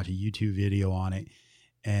just watch a YouTube video on it.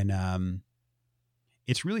 And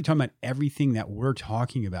it's really talking about everything that we're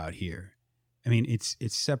talking about here. I mean, it's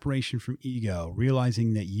separation from ego,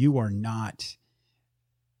 realizing that you are not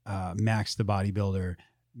Max the bodybuilder,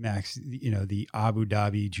 Max, you know, the Abu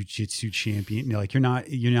Dhabi jiu-jitsu champion. You know, like you're not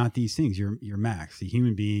these things. You're Max, the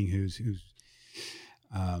human being who's you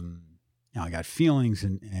know, got feelings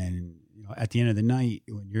and you know, at the end of the night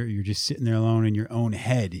when you're just sitting there alone in your own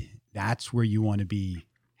head, that's where you want to be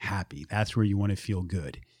happy. That's where you want to feel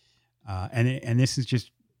good. And this is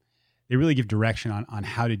just, they really give direction on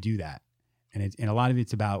how to do that. And a lot of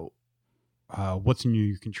it's about what's in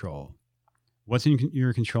your control, what's in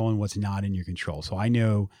your control and what's not in your control. So I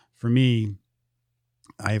know for me,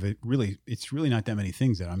 it's really not that many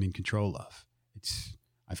things that I'm in control of.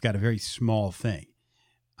 I've got a very small thing.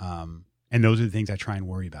 And those are the things I try and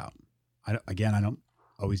worry about. I don't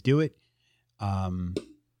always do it. You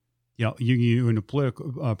know, you in the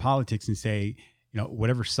political politics and say, you know,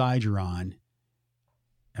 whatever side you're on,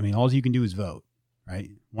 I mean, all you can do is vote, right?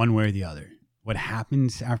 One way or the other. What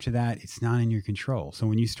happens after that, it's not in your control. So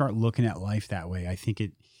when you start looking at life that way, I think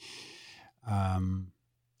you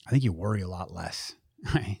worry a lot less,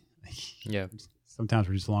 right? Yeah. Sometimes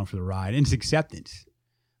we're just along for the ride, and it's acceptance.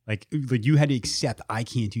 Like you had to accept, I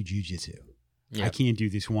can't do jujitsu. Yeah. I can't do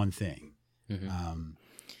this one thing. Mm-hmm.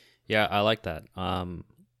 Yeah, I like that. How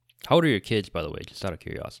old are your kids, by the way? Just out of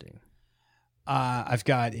curiosity. I've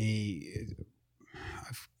got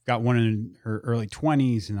one in her early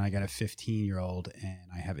 20s, and I got a 15-year-old, and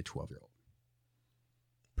I have a 12-year-old.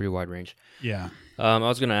 Pretty wide range. Yeah. I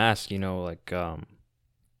was gonna ask, you know, like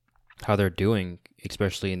how they're doing,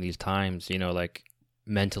 especially in these times. You know, like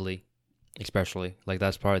mentally, especially. Like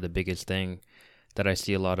that's probably the biggest thing that I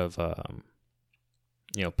see a lot of,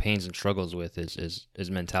 you know, pains and struggles with is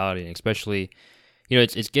mentality, and especially. You know,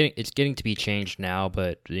 it's getting to be changed now,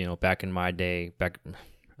 but you know, back in my day,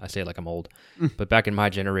 I say it like I'm old, but back in my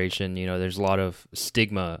generation, you know, there's a lot of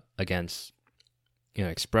stigma against, you know,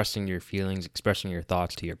 expressing your feelings, expressing your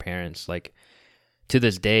thoughts to your parents. Like to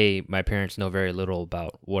this day, my parents know very little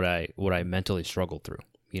about what I mentally struggled through,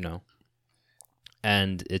 you know,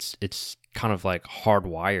 and it's kind of like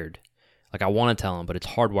hardwired. Like I want to tell them, but it's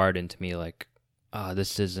hardwired into me. Like,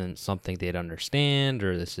 this isn't something they'd understand,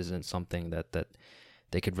 or this isn't something that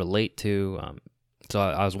they could relate to. So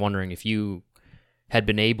I was wondering if you had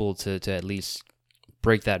been able to at least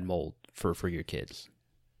break that mold for your kids.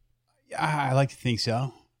 I like to think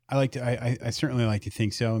so. I certainly like to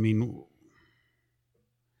think so. I mean,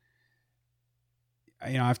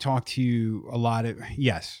 you know, I've talked to a lot of,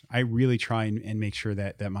 yes, I really try and make sure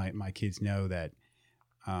that my kids know that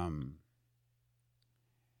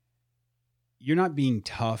you're not being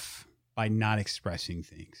tough by not expressing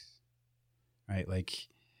things. Right. Like, you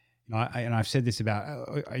know, I've said this about,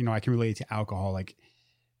 you know, I can relate it to alcohol. Like,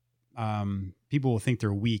 people will think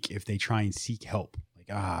they're weak if they try and seek help. Like,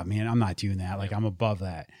 man, I'm not doing that. Like I'm above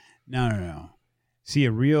that. No. See,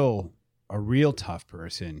 a real tough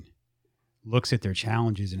person looks at their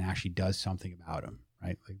challenges and actually does something about them.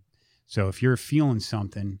 Right. Like, so if you're feeling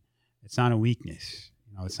something, it's not a weakness.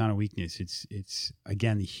 You know, it's not a weakness. It's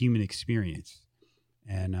again, the human experience.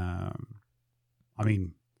 And, I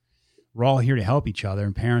mean, we're all here to help each other,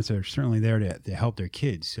 and parents are certainly there to help their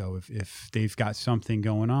kids. So if they've got something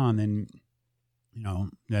going on, then, you know,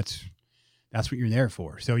 that's what you're there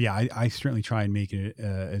for. So yeah, I certainly try and make it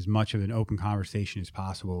as much of an open conversation as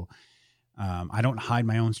possible. I don't hide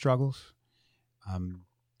my own struggles.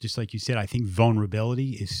 Just like you said, I think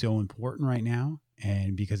vulnerability is so important right now,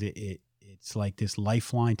 and because it's like this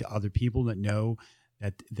lifeline to other people that know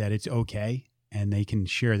that it's okay. And they can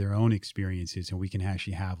share their own experiences, and we can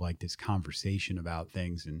actually have like this conversation about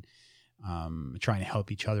things. And trying to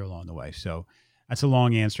help each other along the way. So that's a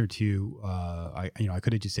long answer to, I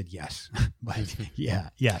could have just said yes, but yeah,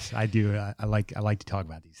 yes, I do. I like to talk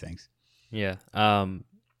about these things. Yeah.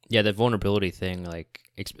 Yeah, the vulnerability thing, like,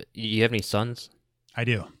 you have any sons? I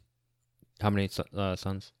do. How many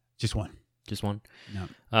sons? Just one. Just one?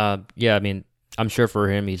 No. Yeah, I mean, I'm sure for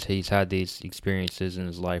him, he's had these experiences in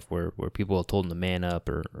his life where people have told him to man up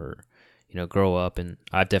or grow up, and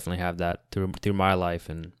I definitely have that through my life,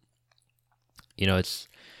 and it's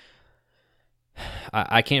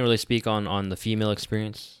I can't really speak on the female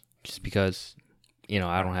experience just because I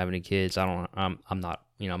don't have any kids. I'm not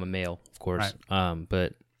I'm a male, of course. Right.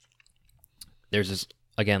 But there's this,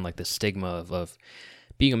 again, like the stigma of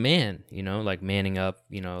being a man, like manning up,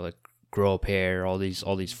 like grow a pair, all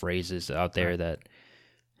these phrases out there that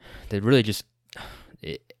really just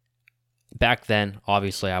back then,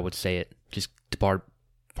 obviously I would say it just to part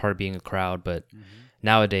of being a crowd, but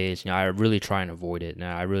nowadays, I really try and avoid it.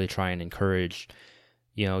 Now I really try and encourage,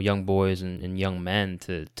 young boys and young men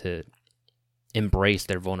to embrace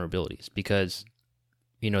their vulnerabilities, because,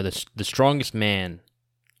 the strongest man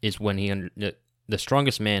is when the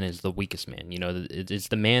strongest man is the weakest man. It's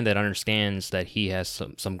the man that understands that he has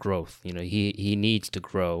some growth. He needs to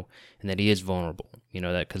grow, and that he is vulnerable.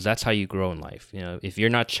 That, because that's how you grow in life. If you're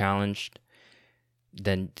not challenged,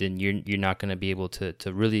 then you're not going to be able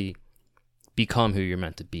to really become who you're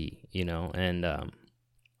meant to be. And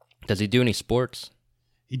does he do any sports?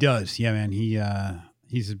 He does. Yeah, man.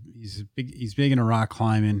 He's big into rock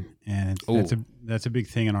climbing, and that's a big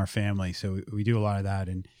thing in our family. So we do a lot of that,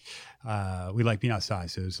 and we like being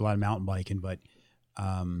outside. So there's a lot of mountain biking, but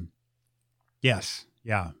yes,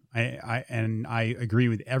 yeah, I agree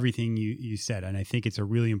with everything you said, and I think it's a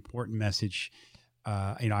really important message.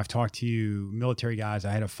 I've talked to military guys.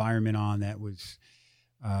 I had a fireman on that was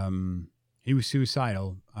he was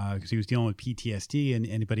suicidal because he was dealing with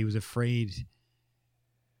PTSD, but he was afraid.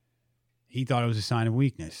 He thought it was a sign of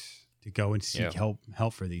weakness to go and seek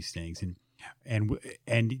help for these things, and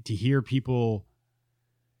to hear people,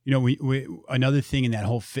 we another thing in that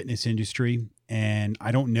whole fitness industry, and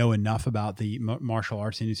I don't know enough about the martial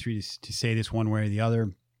arts industry to say this one way or the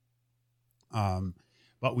other,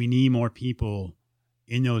 but we need more people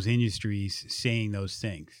in those industries saying those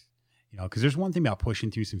things, because there's one thing about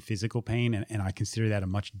pushing through some physical pain, and I consider that a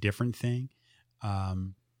much different thing.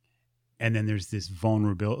 And then there's this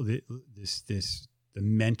vulnerability, the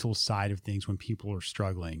mental side of things when people are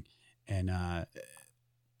struggling, and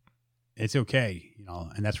it's okay,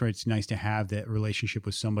 and that's where it's nice to have that relationship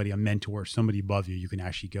with somebody, a mentor, somebody above you can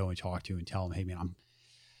actually go and talk to and tell them, hey man,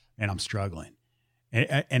 I'm struggling.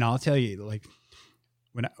 And I'll tell you, like,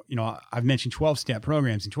 when I've mentioned 12-step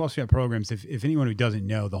programs, and 12-step programs, if anyone who doesn't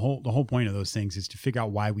know, the whole point of those things is to figure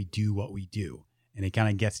out why we do what we do. And it kind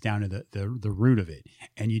of gets down to the root of it.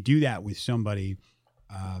 And you do that with somebody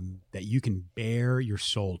that you can bare your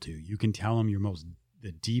soul to. You can tell them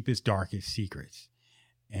the deepest, darkest secrets.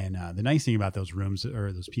 And the nice thing about those rooms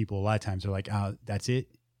or those people, a lot of times they're like, oh, that's it?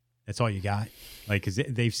 That's all you got? Like, because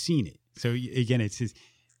they've seen it. So again,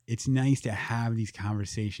 it's nice to have these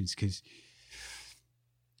conversations because,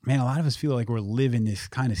 man, a lot of us feel like we're living this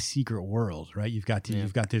kind of secret world, right? You've got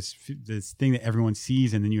this thing that everyone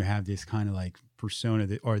sees, and then you have this kind of like persona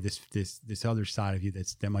or this other side of you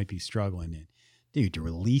that might be struggling. And dude, to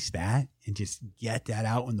release that and just get that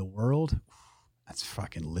out in the world, that's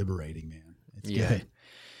fucking liberating, man. It's good.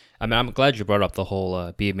 I mean, I'm glad you brought up the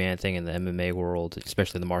whole be a man thing in the MMA world,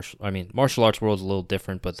 especially the martial arts world is a little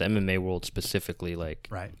different, but the MMA world specifically, like,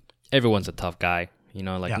 right, everyone's a tough guy.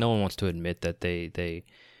 No one wants to admit that they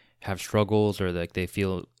have struggles or like they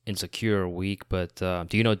feel insecure or weak. But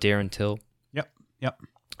do you know Darren Till? Yep.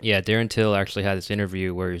 Yeah, Darren Till actually had this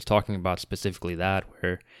interview where he was talking about specifically that,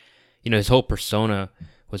 where, his whole persona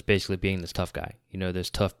was basically being this tough guy, this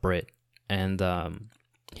tough Brit. And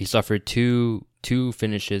he suffered two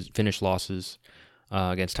finish losses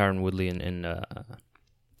against Tyron Woodley and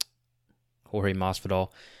Jorge Masvidal.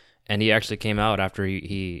 And he actually came out after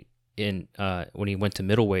when he went to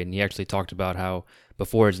middleweight, and he actually talked about how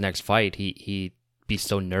before his next fight, he'd be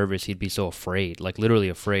so nervous, he'd be so afraid, like literally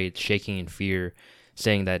afraid, shaking in fear,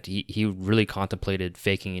 saying that he really contemplated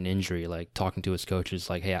faking an injury, like talking to his coaches,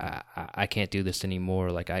 like, hey, I can't do this anymore,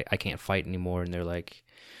 like I can't fight anymore. And they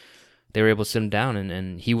were able to sit him down,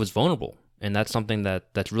 and he was vulnerable. And that's something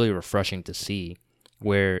that's really refreshing to see,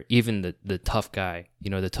 where even the tough guy,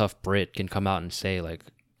 the tough Brit can come out and say, like,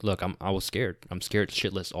 look, I was scared. I'm scared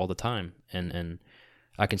shitless all the time, and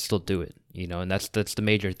I can still do it, and that's the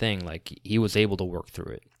major thing. Like, he was able to work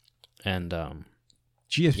through it. And I'm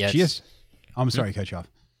sorry to cut you off.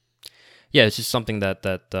 Yeah, it's just something that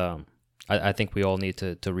I think we all need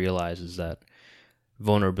to realize is that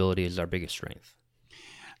vulnerability is our biggest strength.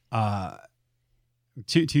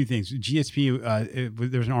 Two things.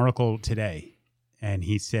 GSP. There's an article today, and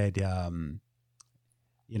he said,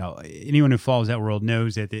 anyone who follows that world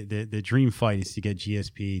knows that the dream fight is to get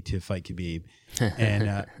GSP to fight Khabib,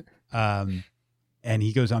 and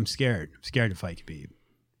he goes, I'm scared. I'm scared to fight Khabib.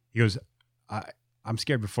 He goes, I'm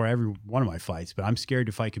scared before every one of my fights, but I'm scared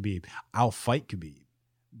to fight Khabib. I'll fight Khabib,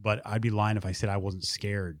 but I'd be lying if I said I wasn't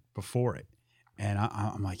scared before it. And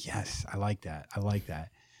I'm like, yes, I like that. I like that.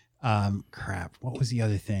 Crap. What was the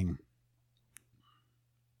other thing?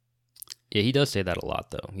 Yeah, he does say that a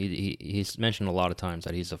lot, though. He's mentioned a lot of times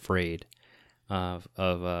that he's afraid of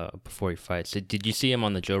before he fights. Did you see him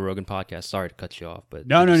on the Joe Rogan podcast? Sorry to cut you off, but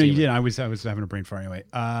no, you did. I was having a brain fart anyway.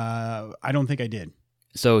 I don't think I did.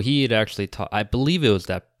 So he had actually talked. I believe it was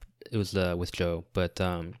with Joe, but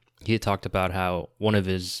he had talked about how one of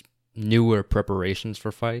his newer preparations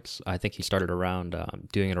for fights. I think he started around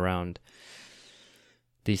doing it around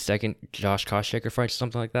the second Josh Koschecker fight,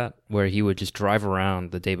 something like that, where he would just drive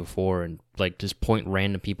around the day before and like just point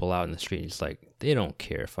random people out in the street. It's like, they don't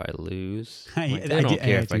care if I lose. Like, they don't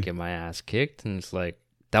care if I get my ass kicked. And it's like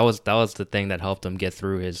that was the thing that helped him get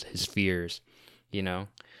through his fears, you know.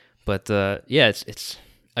 But yeah, it's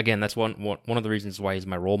again, that's one of the reasons why he's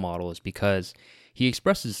my role model, is because he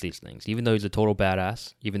expresses these things. Even though he's a total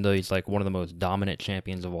badass, even though he's like one of the most dominant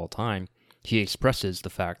champions of all time, he expresses the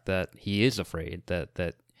fact that he is afraid,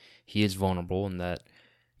 that he is vulnerable, and that,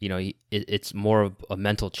 you know, it's more of a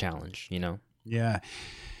mental challenge, you know? Yeah.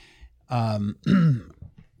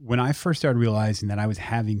 When I first started realizing that I was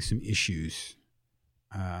having some issues,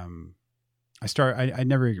 I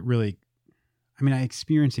never really, I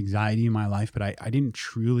experienced anxiety in my life, but I didn't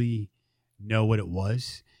truly know what it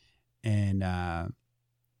was. And I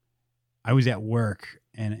was at work,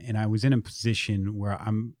 and I was in a position where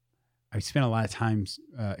I spent a lot of times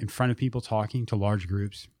in front of people talking to large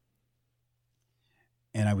groups.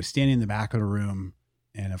 And I was standing in the back of the room,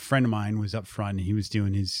 and a friend of mine was up front, and he was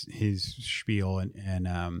doing his spiel,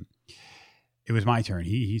 and it was my turn.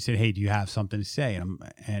 He said, "Hey, do you have something to say?"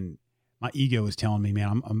 And my ego was telling me,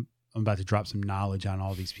 "Man, I'm about to drop some knowledge on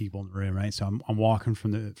all these people in the room, right?" So I'm walking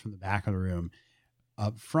from the back of the room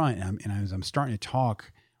up front, and I'm starting to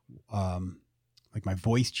talk, like my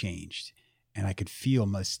voice changed. And I could feel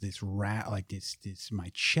my chest felt like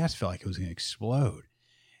it was going to explode.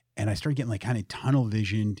 And I started getting like kind of tunnel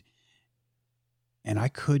visioned, and I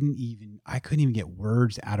couldn't even get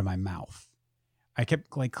words out of my mouth. I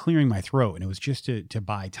kept like clearing my throat, and it was just to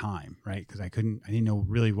buy time, right? Because I didn't know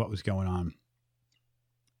really what was going on.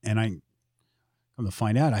 And I come to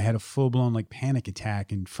find out, I had a full blown like panic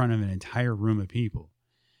attack in front of an entire room of people.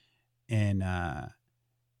 And,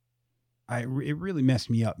 it really messed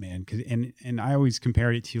me up, man. And I always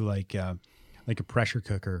compared it to like a pressure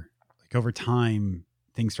cooker. Like over time,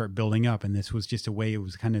 things start building up, and this was just a way it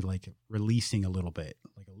was kind of like releasing a little bit.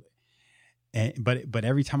 But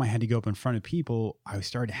every time I had to go up in front of people, I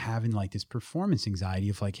started having like this performance anxiety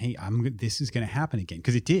of like, hey, this is going to happen again,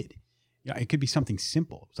 because it did. Yeah, it could be something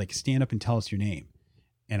simple. It's like, stand up and tell us your name,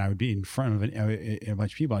 and I would be in front of a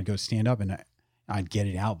bunch of people. I'd go stand up and I'd get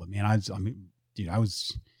it out, but man, I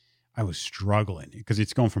was struggling, because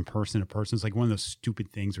it's going from person to person. It's like one of those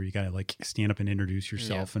stupid things where you got to like stand up and introduce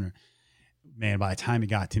yourself. Yeah. And man, by the time it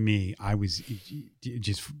got to me, I was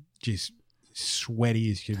just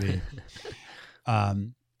sweaty as could be.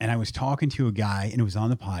 And I was talking to a guy, and it was on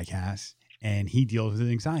the podcast, and he deals with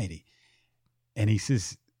anxiety, and he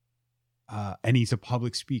says, and he's a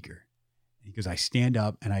public speaker. He goes, I stand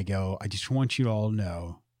up and I go, I just want you to all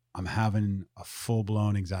know I'm having a full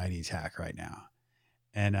blown anxiety attack right now.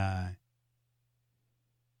 And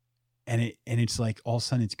it's like all of a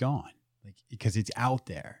sudden it's gone, like, because it's out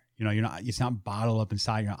there, you know, it's not bottled up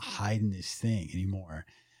inside. You're not hiding this thing anymore.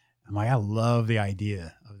 I'm like, I love the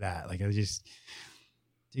idea of that. Like,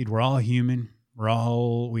 dude, we're all human.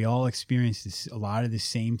 We all experience a lot of the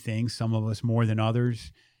same things. Some of us more than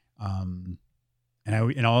others. And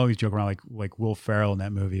I always joke around like Will Ferrell in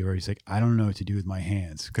that movie where he's like, I don't know what to do with my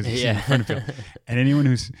hands, because he's in front of people. And anyone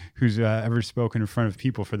who's ever spoken in front of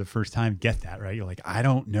people for the first time get that, right? You're like, I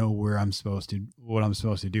don't know what I'm supposed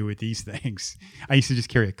to do with these things. I used to just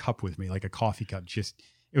carry a cup with me, like a coffee cup.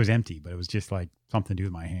 It was empty, but it was just like something to do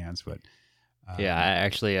with my hands. But yeah, I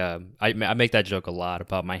actually I make that joke a lot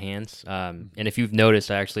about my hands. And if you've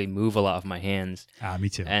noticed, I actually move a lot of my hands. Me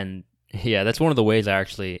too. And yeah, that's one of the ways I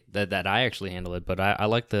actually handle it. But I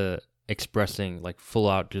like the expressing, like full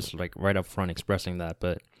out, just like right up front expressing that.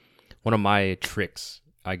 But one of my tricks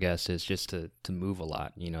I guess, is just to move a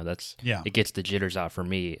lot. You know, Yeah. it gets the jitters out for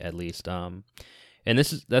me at least. And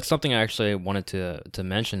that's something I actually wanted to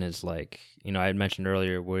mention is like, you know, I had mentioned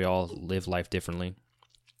earlier we all live life differently,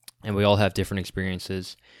 and we all have different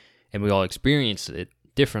experiences, and we all experience it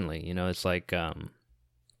differently. You know, it's like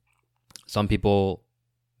some people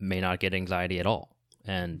may not get anxiety at all,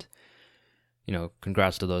 and you know,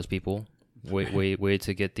 congrats to those people. Wait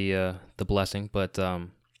to get the blessing, but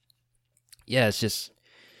yeah, it's just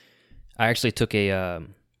I actually took a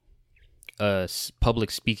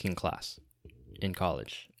public speaking class in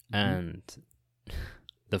college, and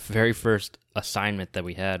the very first assignment that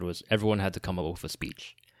we had was everyone had to come up with a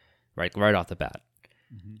speech, right off the bat.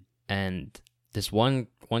 And this one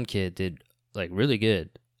kid did like really good,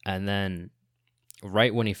 and then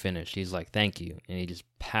right when he finished, he's like, "Thank you," and he just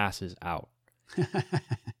passes out.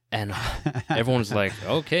 And everyone's like,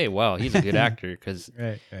 "Okay, wow, he's a good actor," because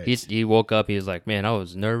Right. he woke up. He was like, "Man, I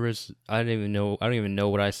was nervous. I don't even know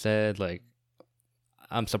what I said. Like,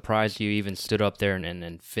 I'm surprised you even stood up there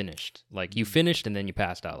and finished. Like, you finished and then you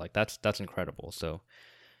passed out. Like, that's incredible." So,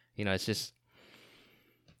 you know, it's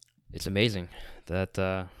amazing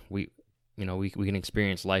that we can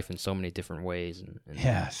experience life in so many different ways. And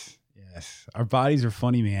Yes. Our bodies are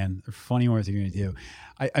funny, man. They're funny what they're going to do.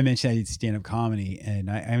 I mentioned I did stand-up comedy,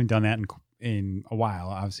 and I haven't done that in a while,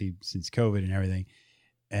 obviously since COVID and everything.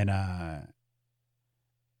 And I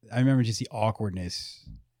remember just the awkwardness.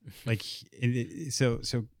 Like, so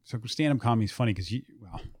stand-up comedy is funny because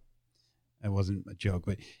that wasn't a joke,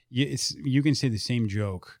 but you can say the same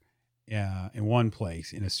joke in one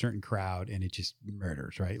place in a certain crowd, and it just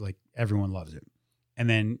murders, right? Like everyone loves it. And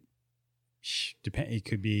then it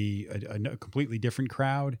could be a completely different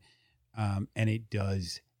crowd, and it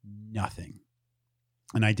does nothing.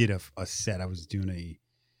 And I did a set. I was doing a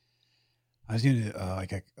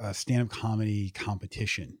stand-up comedy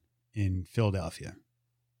competition in Philadelphia.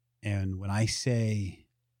 And when I say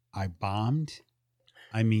I bombed,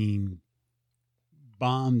 I mean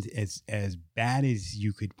bombed as bad as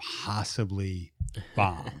you could possibly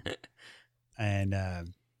bomb. And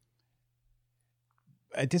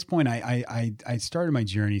at this point, I started my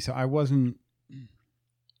journey, so it wasn't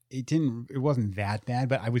that bad,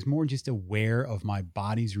 but I was more just aware of my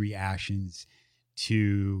body's reactions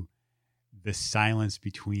to the silence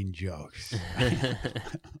between jokes.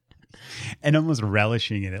 And almost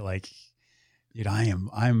relishing in it, like, dude,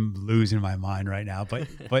 I'm losing my mind right now, but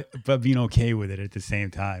being okay with it at the same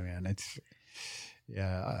time, man. It's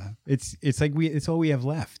like it's all we have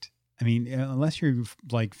left. I mean, unless you're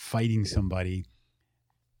like fighting somebody,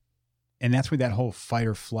 and that's what that whole fight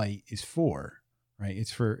or flight is for, right?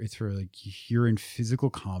 It's for like you're in physical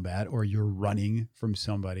combat or you're running from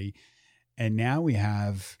somebody, and now we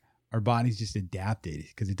have our bodies just adapted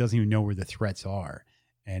because it doesn't even know where the threats are.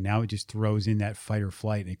 And now it just throws in that fight or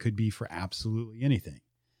flight, and it could be for absolutely anything.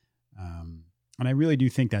 And I really do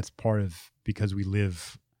think that's part of because we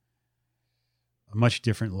live a much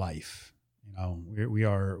different life. You know,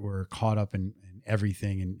 we're caught up in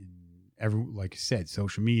everything, and like I said,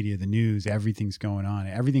 social media, the news, everything's going on.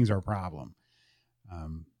 Everything's our problem.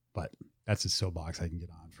 But that's a soapbox I can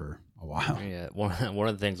get on for a while. Yeah, one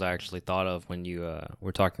of the things I actually thought of when you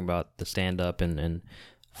were talking about the stand up and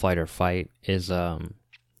flight or fight is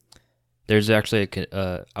there's actually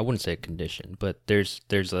I wouldn't say a condition, but there's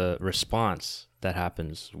a response that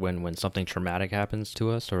happens when something traumatic happens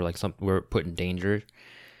to us, or like we're put in danger.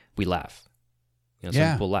 We laugh. You know,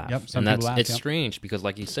 some people laugh. Yep, and that's it's strange because,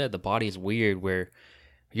 like you said, the body is weird where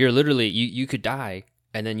you're literally you could die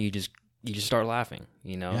and then you just start laughing.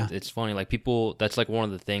 You know, it's funny. Like people, that's like one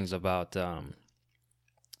of the things about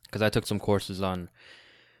because I took some courses on,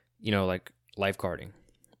 you know, like lifeguarding,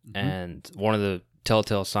 and one of the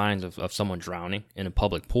telltale signs of someone drowning in a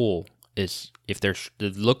public pool is if they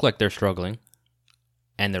look like they're struggling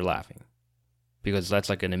and they're laughing, because that's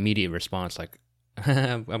like an immediate response, like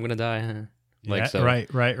I'm gonna die. Like, so right.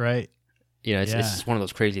 You know, it's just one of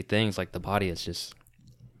those crazy things. Like the body is just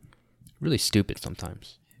really stupid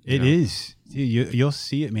sometimes. It is. You'll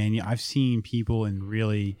see it, man. I've seen people in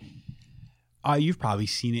really. You've probably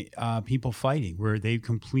seen it. People fighting where they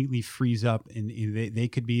completely freeze up, and they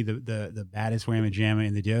could be the baddest whamma jamma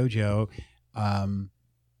in the dojo,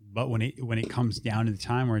 but when it comes down to the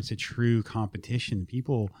time where it's a true competition,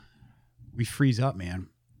 we freeze up, man.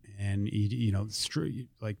 And you know,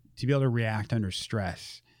 like to be able to react under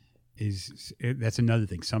stress that's another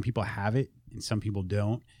thing. Some people have it, and some people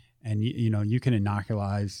don't. And you know, you can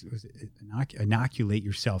inoculate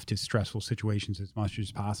yourself to stressful situations as much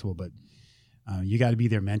as possible, but you got to be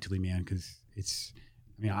there mentally, man, because it's.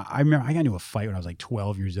 I mean, I remember I got into a fight when I was like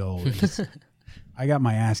 12 years old. I got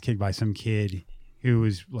my ass kicked by some kid who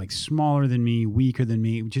was like smaller than me, weaker than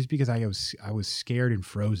me, just because I was scared and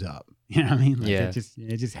froze up. You know what I mean? Like Yeah.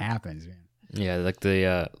 it just happens, man. Yeah, like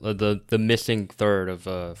the missing third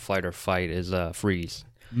of flight or fight is freeze.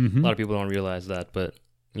 A lot of people don't realize that, but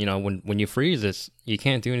you know, when you freeze, you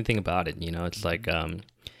can't do anything about it. You know, it's like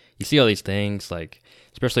you see all these things, like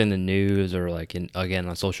especially in the news or like again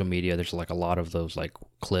on social media. There's like a lot of those like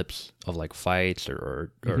clips of like fights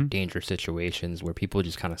or dangerous situations where people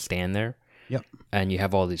just kind of stand there. Yep. And you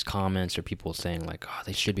have all these comments or people saying like, "Oh,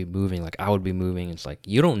 they should be moving." Like I would be moving. It's like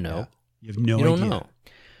you don't know. Yeah. You have no You idea. don't know.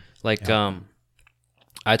 Like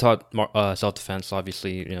I taught self defense,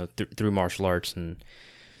 obviously, you know, through martial arts, and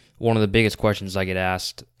one of the biggest questions I get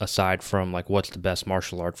asked, aside from like what's the best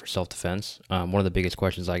martial art for self defense, one of the biggest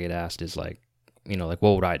questions I get asked is like, you know, like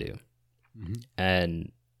what would I do?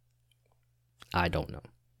 And I don't know.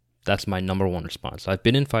 That's my number one response. I've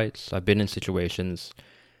been in fights. I've been in situations.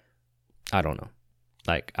 I don't know.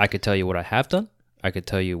 Like I could tell you what I have done. I could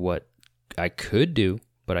tell you what I could do,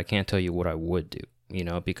 but I can't tell you what I would do. You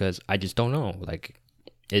know, because I just don't know. Like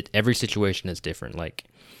every situation is different. Like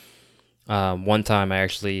one time I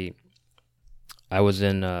was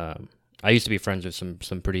in. I used to be friends with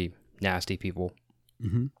some pretty nasty people,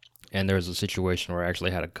 and there was a situation where I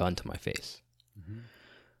actually had a gun to my face,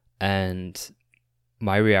 and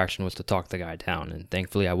my reaction was to talk the guy down, and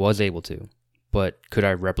thankfully I was able to. But could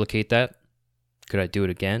I replicate that? Could I do it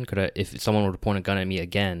again? Could I, if someone were to point a gun at me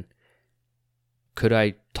again, could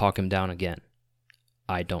I talk him down again?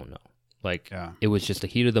 I don't know. Like It was just the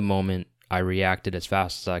heat of the moment. I reacted as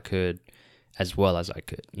fast as I could, as well as I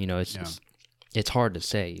could. You know, it's hard to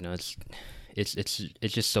say. You know, it's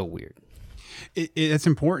just so weird. It's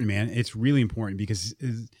important, man. It's really important because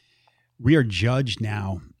we are judged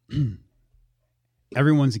now.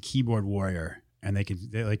 Everyone's a keyboard warrior, and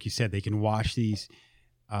like you said, they can watch these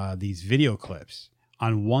video clips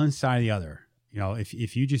on one side or the other. You know,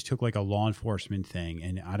 if you just took like a law enforcement thing,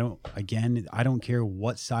 and I don't care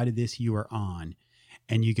what side of this you are on,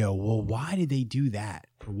 and you go, well, why did they do that?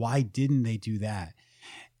 Or why didn't they do that?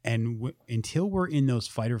 And until we're in those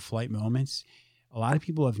fight or flight moments, a lot of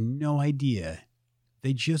people have no idea.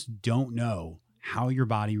 They just don't know how your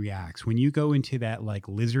body reacts. When you go into that like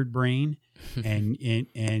lizard brain and you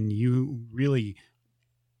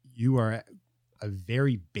are a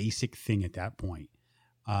very basic thing at that point.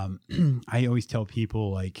 I always tell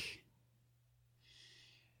people, like,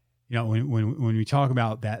 you know, when we talk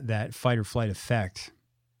about that fight or flight effect,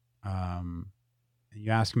 you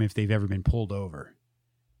ask them if they've ever been pulled over,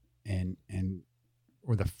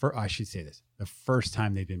 or I should say this, the first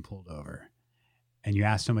time they've been pulled over, and you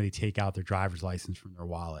ask somebody to take out their driver's license from their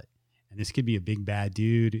wallet, and this could be a big bad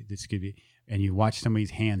dude, and you watch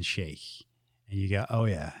somebody's hands shake, and you go, oh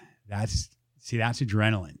yeah, that's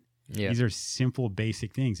adrenaline. Yeah. These are simple,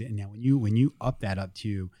 basic things. And now when you up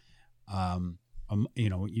to, you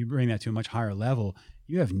know, you bring that to a much higher level,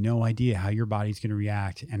 you have no idea how your body's going to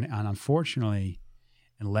react. And unfortunately,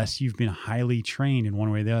 unless you've been highly trained in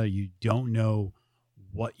one way or the other, you don't know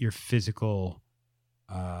what your physical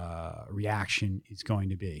reaction is going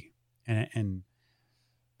to be. And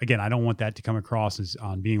again, I don't want that to come across as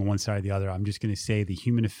on being one side or the other. I'm just going to say the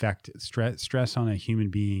human effect, stress on a human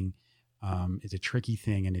being is a tricky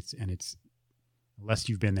thing, and it's unless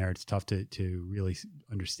you've been there, it's tough to really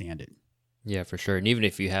understand it. Yeah, for sure. And even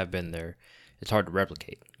if you have been there, it's hard to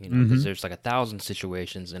replicate, you know, because there's like 1,000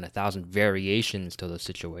 situations and 1,000 variations to those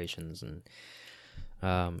situations. And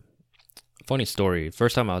funny story,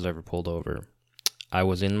 first time I was ever pulled over, I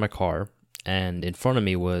was in my car, and in front of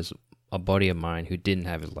me was a buddy of mine who didn't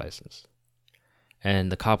have his license.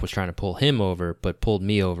 And the cop was trying to pull him over, but pulled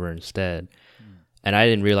me over instead. And I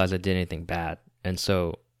didn't realize I did anything bad. And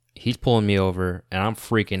so he's pulling me over, and I'm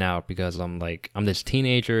freaking out because I'm this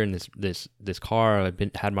teenager in this car. I've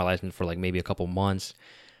had my license for like maybe a couple months,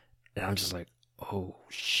 and I'm just like, oh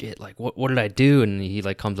shit, like what did I do? And he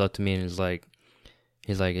like comes up to me and he's like,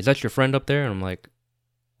 is that your friend up there? And I'm like,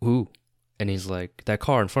 who? And he's like, that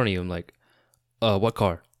car in front of you. I'm like, what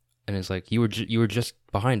car? And it's like, you were just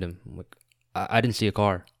behind him. I'm like, I didn't see a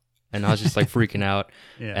car. And I was just like freaking out.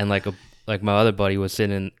 Yeah. And like my other buddy was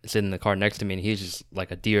sitting in the car next to me, and he's just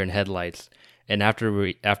like a deer in headlights. And after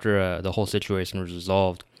the whole situation was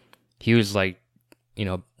resolved, he was like, you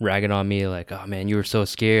know, ragging on me like, oh man, you were so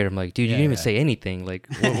scared. I'm like, dude, you didn't even say anything. Like,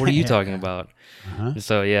 what are you talking about?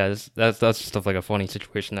 So yeah, that's just stuff like a funny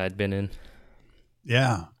situation I'd been in.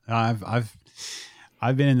 Yeah, I've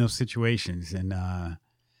been in those situations, and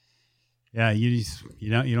yeah, you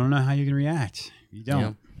don't know how you can react. You don't.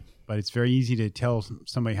 Yeah. But it's very easy to tell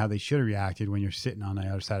somebody how they should have reacted when you're sitting on the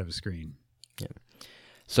other side of a screen. Yeah.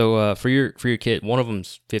 So for your kid, one of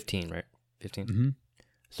them's 15, right? 15. Mm-hmm.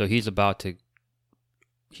 So he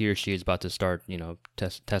or she is about to start,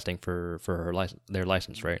 testing for their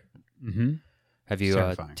license, right? Mm-hmm. Have you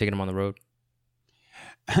Terrifying. taken them on the road?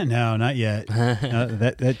 No, not yet.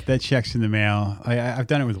 That checks in the mail. I've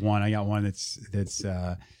done it with one. I got one that's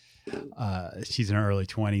she's in her early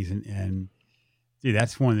 20s, and dude,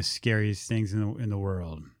 that's one of the scariest things in the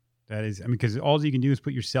world. That is, I mean, because all you can do is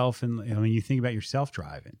put yourself in. I mean, you think about yourself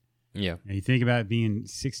driving. Yeah. And you think about being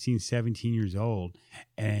 16, 17 years old,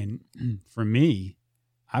 and for me,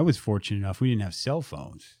 I was fortunate enough we didn't have cell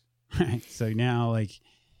phones, right? So now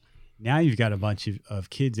you've got a bunch of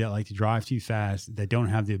kids that like to drive too fast that don't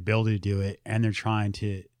have the ability to do it, and they're trying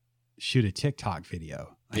to shoot a TikTok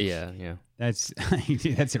video. Yeah. That's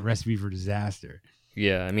that's a recipe for disaster.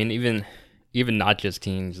 Yeah. I mean, even not just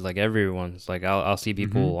teens, like everyone's like, I'll see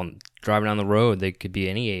people driving down the road. They could be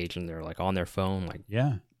any age, and they're like on their phone, like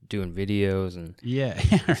doing videos, and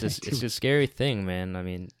it's a scary thing, man. I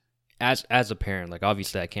mean, as a parent, like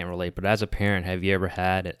obviously I can't relate, but as a parent, have you ever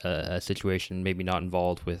had a situation, maybe not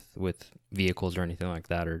involved with vehicles or anything like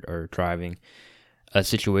that, or driving, a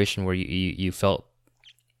situation where you felt,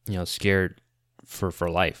 scared for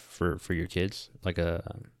life for your kids, like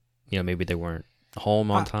maybe they weren't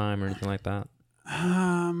home on time or anything like that?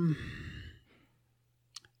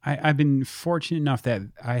 I've been fortunate enough that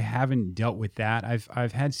I haven't dealt with that.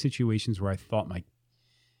 I've had situations where I thought my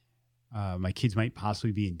kids might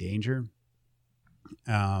possibly be in danger,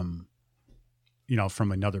 from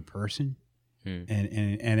another person,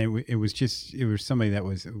 and it was somebody that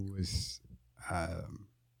was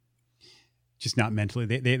just not mentally.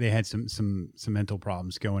 They had some mental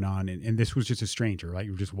problems going on, and this was just a stranger, right?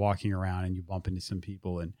 You were just walking around and you bump into some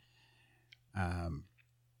people, and I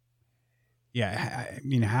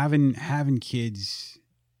mean, having kids,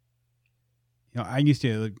 I used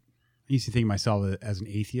to think of myself as an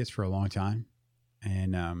atheist for a long time,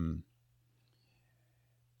 and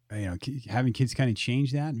having kids kind of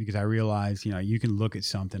changed that, because I realized, you can look at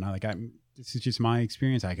something. This is just my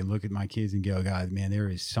experience. I can look at my kids and go, God, man, there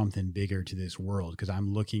is something bigger to this world, because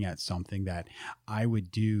I'm looking at something that I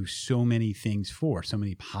would do so many things for, so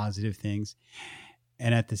many positive things,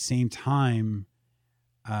 and at the same time,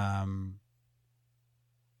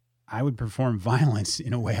 I would perform violence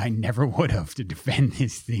in a way I never would have to defend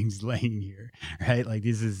these things laying here, right? Like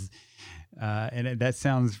this is, and that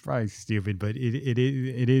sounds probably stupid, but it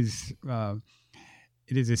is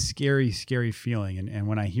a scary, scary feeling. And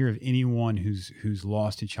when I hear of anyone who's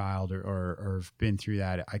lost a child or have been through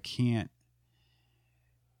that, I can't.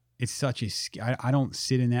 It's such I don't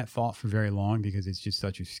sit in that thought for very long, because it's just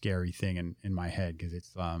such a scary thing in my head, because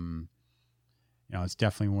it's it's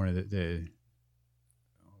definitely one of the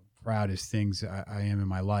proudest things I am in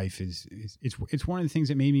my life. It's one of the things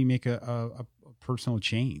that made me make a personal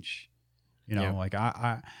change. Like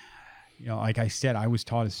like I said, I was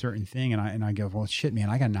taught a certain thing, and I go, well, shit,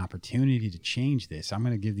 man, I got an opportunity to change this. I'm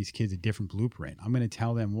going to give these kids a different blueprint. I'm going to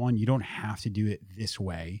tell them, one, you don't have to do it this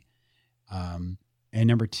way. And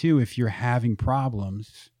number two, if you're having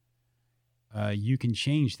problems, you can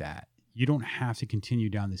change that. You don't have to continue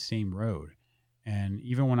down the same road. And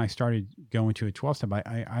even when I started going to a 12-step,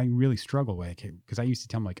 I really struggled with it, because I used to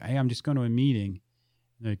tell them, like, hey, I'm just going to a meeting.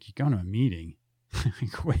 They're like, you're going to a meeting?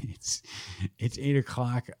 Like, wait, it's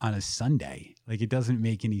 8:00 on a Sunday. Like, it doesn't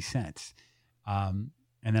make any sense. And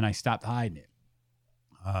then I stopped hiding it,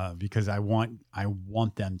 because I want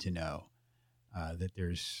them to know that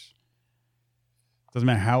doesn't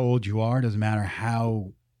matter how old you are, doesn't matter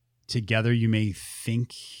how together you may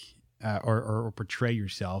think or portray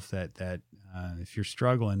yourself, that if you're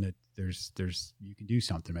struggling, that there's you can do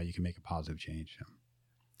something, right? You can make a positive change.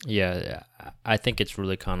 Yeah, I think it's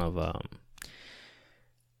really kind of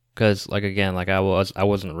because, like, again, like I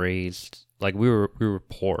wasn't raised, like we were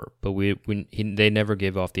poor, but they never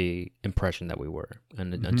gave off the impression that we were,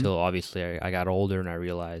 and until obviously I got older and I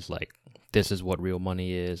realized, like, this is what real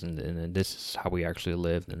money is, and this is how we actually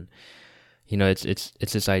lived. And it's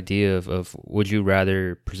this idea of would you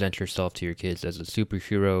rather present yourself to your kids as a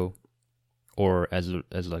superhero or as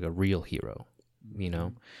like a real hero,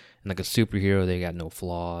 and like a superhero, they got no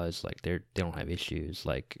flaws, like they don't have issues,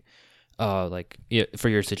 like for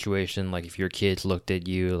your situation, like if your kids looked at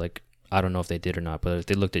you, like, I don't know if they did or not, but if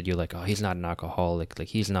they looked at you like, oh, he's not an alcoholic, like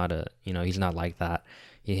he's not he's not like that,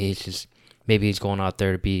 he's just, maybe he's going out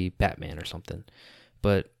there to be Batman or something.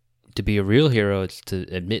 But to be a real hero, it's to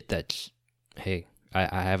admit that, hey,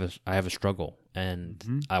 I have a struggle,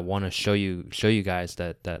 and I want to show you guys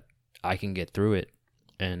that I can get through it,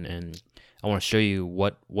 and I want to show you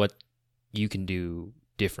what you can do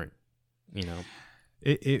different, you know.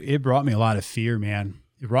 It brought me a lot of fear, man.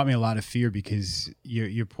 It brought me a lot of fear because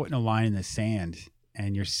you're putting a line in the sand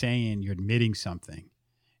and you're admitting something,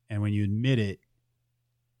 and when you admit it,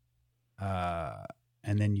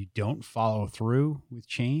 and then you don't follow through with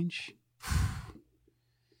change,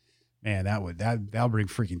 man, that'll bring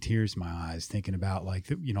freaking tears to my eyes thinking about like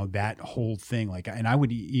that whole thing. Like, and I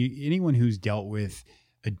would anyone who's dealt with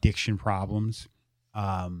addiction problems.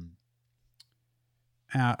 I'll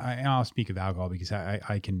speak of alcohol because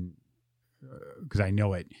I can, because I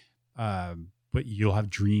know it. But you'll have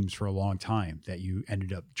dreams for a long time that you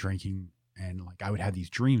ended up drinking, and like I would have these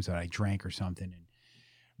dreams that I drank or something, and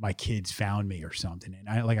my kids found me or something.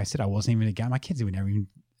 And like I said, I wasn't even a guy. My kids would never even,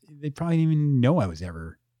 they probably didn't even know I was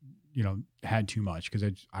ever, had too much, because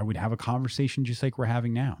I would have a conversation just like we're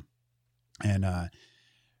having now. And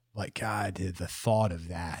like, God, the thought of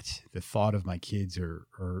that, the thought of my kids or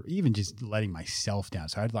even just letting myself down.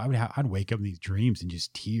 So I'd wake up in these dreams and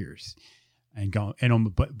just tears and go,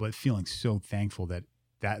 but feeling so thankful that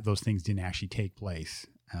those things didn't actually take place.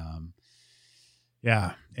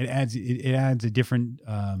 Yeah, it adds a different,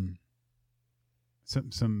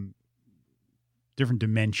 some different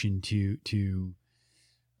dimension to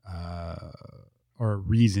or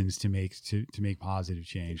reasons to make positive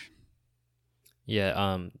change.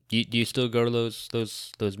 Yeah. Do you still go to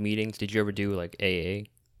those meetings? Did you ever do like AA?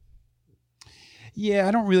 Yeah,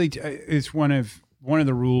 I don't really. It's one of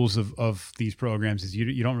the rules of these programs is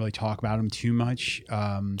you don't really talk about them too much.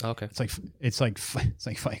 Okay. It's like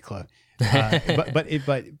Fight Club. But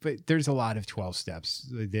there's a lot of 12 steps.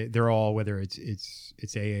 They're all, whether it's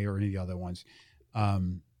AA or any of the other ones.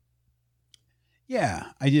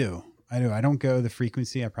 Yeah, I do. I don't go the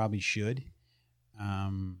frequency I probably should.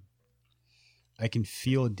 I can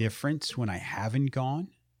feel a difference when I haven't gone.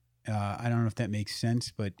 I don't know if that makes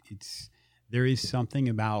sense, but there is something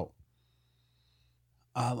about,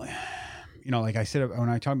 like I said, when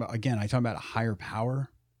I talk about a higher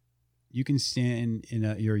power. You can stand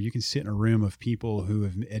you can sit in a room of people who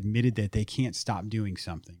have admitted that they can't stop doing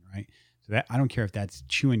something, right? So that, I don't care if that's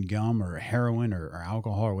chewing gum or heroin or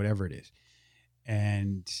alcohol or whatever it is.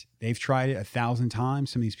 And they've tried it 1,000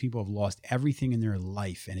 times. Some of these people have lost everything in their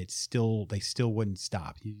life, and they still wouldn't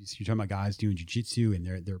stop. You're talking about guys doing jiu-jitsu, and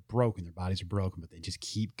they're broken, their bodies are broken, but they just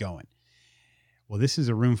keep going. Well, this is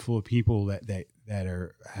a room full of people that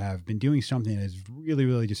have been doing something that is really,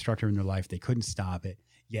 really destructive in their life. They couldn't stop it.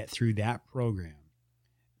 Yet through that program,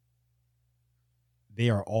 they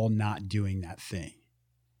are all not doing that thing.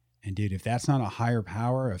 And dude, if that's not a higher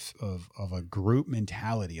power of a group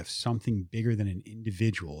mentality, of something bigger than an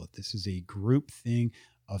individual, if this is a group thing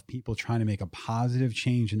of people trying to make a positive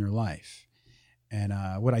change in their life. And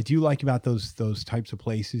what I do like about those types of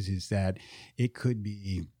places is that it could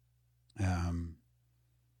be the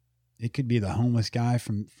homeless guy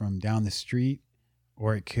from down the street,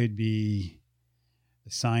 or it could be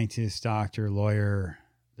the scientist, doctor, lawyer.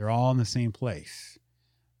 They're all in the same place.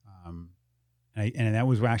 And that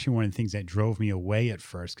was actually one of the things that drove me away at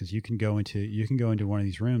first, because you can go into one of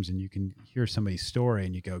these rooms and you can hear somebody's story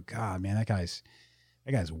and you go, God, man, that guy's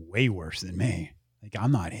way worse than me. Like,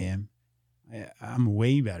 I'm not him. I'm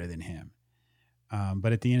way better than him.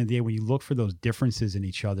 But at the end of the day, when you look for those differences in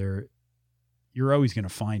each other, you're always going to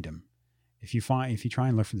find them. If you try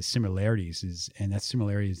and look for the similarities, and that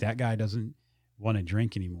similarity is that guy doesn't want to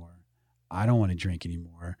drink anymore. I don't want to drink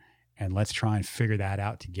anymore. And let's try and figure that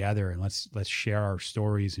out together. And let's share our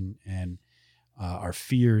stories and our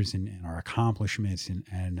fears and our accomplishments.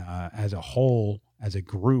 And as a whole, as a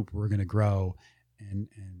group, we're going to grow and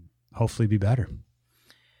hopefully be better.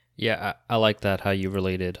 Yeah, I like that, how you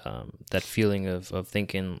related that feeling of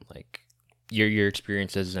thinking like your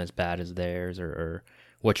experience isn't as bad as theirs, or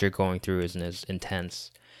what you're going through isn't as intense.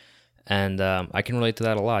 And I can relate to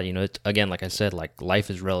that a lot. It's, again, like I said, like life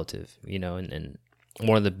is relative, and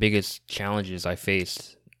one of the biggest challenges I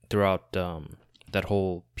faced throughout that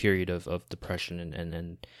whole period of depression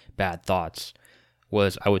and bad thoughts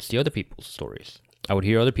was I would see other people's stories. I would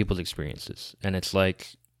hear other people's experiences. And it's like,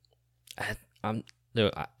 I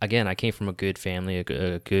came from a good family,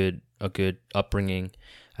 a good upbringing.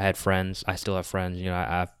 I had friends. I still have friends.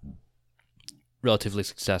 I'm relatively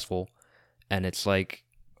successful. And it's like,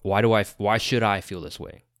 why should I feel this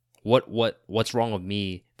way? What's wrong with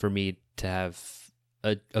me for me to have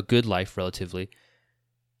a good life relatively,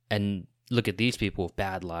 and look at these people with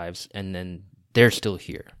bad lives, and then they're still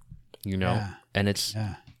here, Yeah. And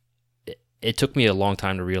it took me a long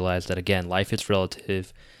time to realize that, again, life is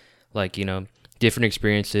relative. Like, different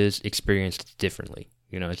experiences experienced differently.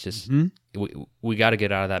 It's just, we got to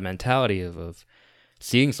get out of that mentality of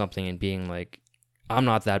seeing something and being like, I'm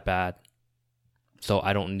not that bad. so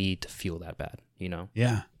I don't need to feel that bad, you know?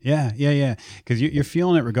 Yeah. Because you're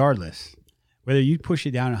feeling it regardless. Whether you push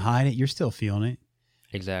it down and hide it, you're still feeling it.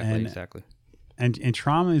 Exactly. And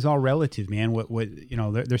trauma is all relative, man. What you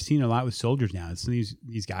know, they're seeing a lot with soldiers now. It's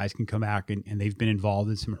these guys can come back and they've been involved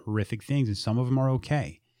in some horrific things, and some of them are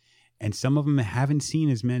okay, and some of them haven't seen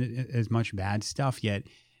as much bad stuff yet.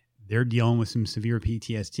 They're dealing with some severe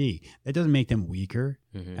PTSD. That doesn't make them weaker.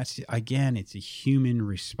 Mm-hmm. That's, again, it's a human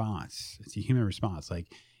response.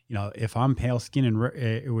 Like, you know, if I'm pale skin and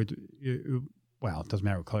well, it doesn't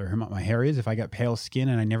matter what color my hair is. If I got pale skin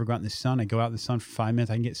and I never go out in the sun, I go out in the sun for 5 minutes,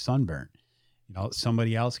 I can get sunburned. You know,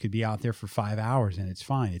 somebody else could be out there for 5 hours and it's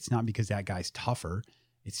fine. It's not because that guy's tougher.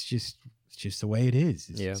 It's just the way it is.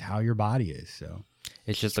 It's how your body is. So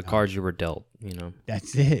it's just the cards you were dealt, you know.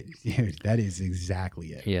 That's it, dude. That is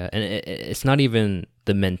exactly it. Yeah, and it's not even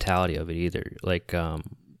the mentality of it either. Like,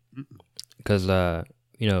 because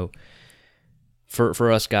you know,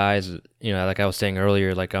 for us guys, you know, like I was saying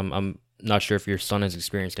earlier, like I'm not sure if your son has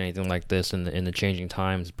experienced anything like this in the changing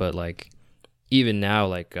times, but like even now,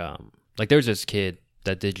 like there's this kid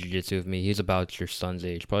that did jiu-jitsu with me. He's about your son's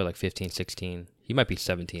age, probably like 15, 16. He might be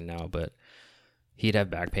 17 now, but he'd have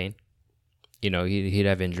back pain. You know, he'd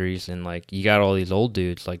have injuries, and like you got all these old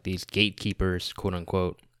dudes, like these gatekeepers, quote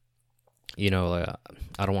unquote. You know,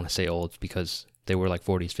 I don't want to say old because they were like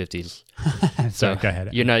 40s, 50s. So go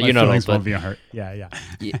ahead. You're not old, but hurt. Yeah.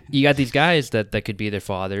 you got these guys that could be their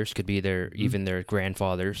fathers, could be their even their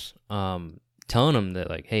grandfathers, telling them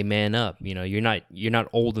that like, hey, man up. You know, you're not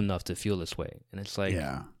old enough to feel this way, and it's like,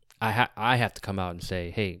 I have to come out and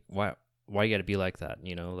say, hey, why you got to be like that?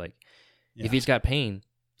 You know, like if he's got pain,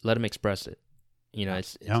 let him express it. You know,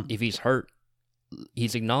 it's if he's hurt,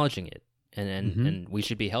 he's acknowledging it, and we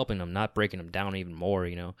should be helping him, not breaking him down even more.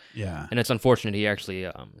 You know. Yeah. And it's unfortunate he actually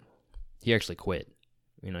quit.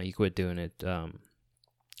 You know, he quit doing it. I'm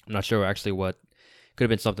not sure actually what could have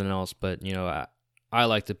been something else, but you know, I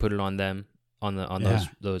like to put it on them, on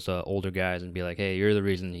those older guys, and be like, hey, you're the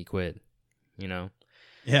reason he quit. You know.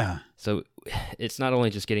 Yeah. So it's not only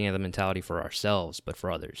just getting at the mentality for ourselves, but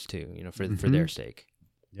for others too. You know, for their sake.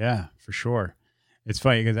 Yeah, for sure. It's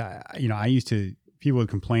funny because I used to, people would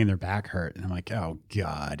complain their back hurt, and I'm like, oh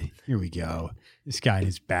God, here we go. This guy and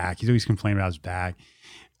his back. He's always complaining about his back.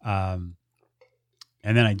 And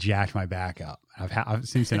then I jacked my back up.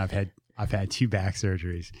 Since then I've had 2 back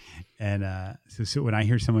surgeries, and so when I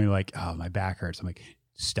hear somebody like, oh, my back hurts, I'm like,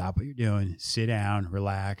 stop what you're doing, sit down,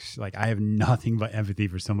 relax. Like, I have nothing but empathy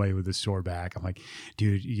for somebody with a sore back. I'm like,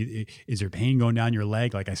 dude, is there pain going down your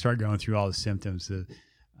leg? Like, I start going through all the symptoms.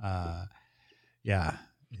 Yeah,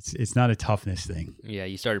 it's not a toughness thing. Yeah,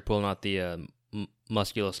 you started pulling out the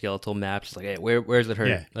musculoskeletal maps. Like, hey, where's it hurt?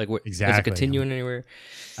 Yeah, like, exactly. Is it continuing anywhere?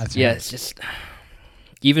 That's right. Right. It's just,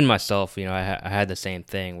 even myself, you know, I had the same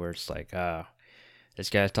thing where it's like, this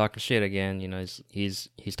guy's talking shit again. You know, he's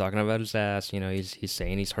talking about his ass. You know, he's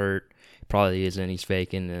saying he's hurt. Probably isn't. He's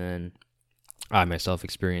faking. And then I myself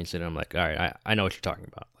experience it. And I'm like, all right, I know what you're talking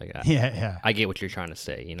about. Like, I get what you're trying to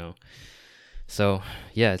say. You know. So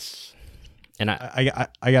yeah, it's, and I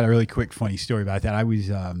got a really quick funny story about that. I was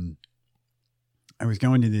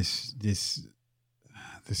going to this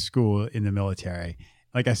school in the military.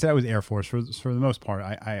 Like I said, I was Air Force for the most part.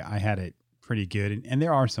 I had it pretty good, and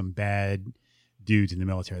there are some bad dudes in the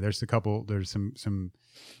military. There's some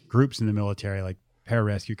groups in the military, like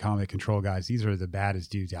pararescue, combat control guys. These are the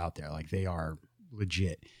baddest dudes out there. Like, they are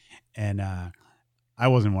legit. And I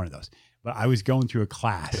wasn't one of those, but I was going through a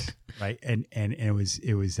class, right? And it was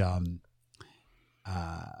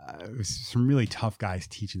some really tough guys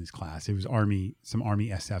teaching this class. It was some Army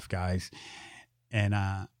SF guys. And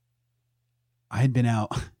I had been out,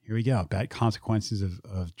 here we go, bad consequences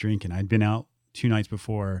of drinking. I'd been out 2 nights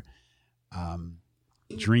before,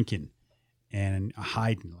 drinking and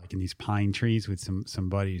hiding like in these pine trees with some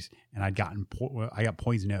buddies, and I got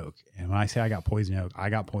poison oak. And when I say I got poison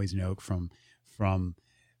oak from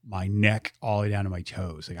my neck all the way down to my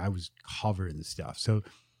toes. Like, I was covered in the stuff. So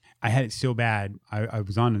I had it so bad. I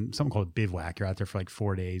was on something called a bivouac. You're out there for like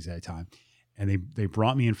 4 days at a time, and they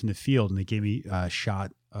brought me in from the field, and they gave me a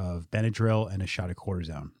shot of Benadryl and a shot of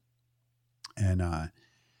cortisone, and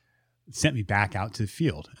sent me back out to the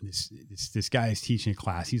field. And this guy is teaching a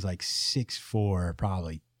class. He's like 6'4",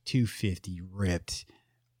 probably 250, ripped.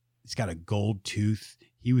 He's got a gold tooth.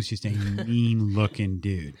 He was just a mean looking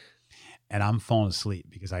dude. And I'm falling asleep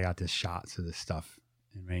because I got this shots of this stuff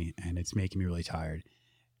in me, and it's making me really tired.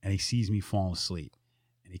 And he sees me falling asleep,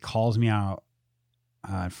 and he calls me out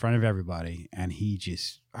in front of everybody. And he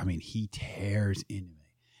tears into me.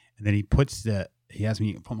 And then he puts he has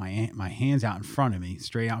me put my hands out in front of me,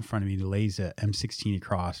 straight out in front of me. He lays a M16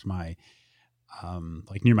 across my,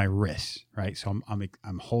 like near my wrist, right? So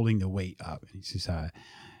I'm holding the weight up, and he says,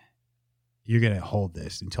 "You're gonna hold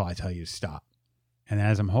this until I tell you to stop." And then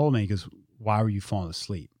as I'm holding it, he goes, "Why were you falling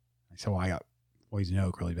asleep?" I said, "Well, I got poison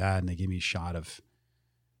oak really bad, and they gave me a shot of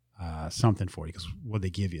something for it." He goes, "What'd they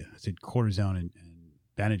give you?" I said, "Cortisone and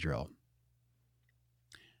Benadryl."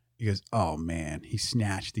 He goes, "Oh man!" He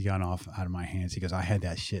snatched the gun out of my hands. He goes, "I had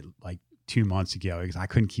that shit like 2 months ago." Because I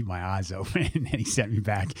couldn't keep my eyes open, and he sent me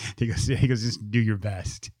back. He goes, "Just do your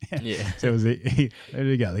best." Yeah. So it was there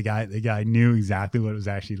you go. The guy knew exactly what it was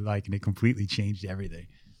actually like, and it completely changed everything.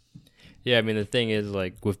 Yeah, I mean the thing is,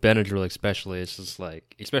 like with Benadryl especially, it's just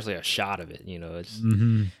like, especially a shot of it, it's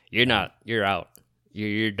you're out,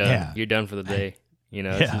 you're done, Yeah. you're done for the day,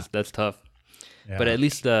 it's Yeah. just, that's tough. Yeah. But at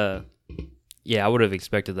least I would have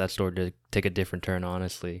expected that story to take a different turn,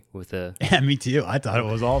 honestly, with the Yeah, me too. I thought it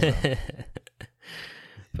was also.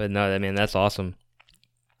 But no, I mean that's awesome.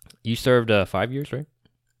 You served 5 years, right?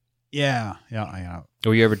 Yeah.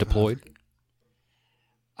 Were you ever deployed?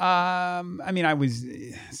 I mean, I was.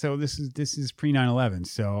 So this is pre 9/11.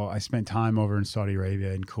 So I spent time over in Saudi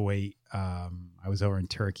Arabia and Kuwait. I was over in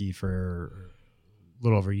Turkey for a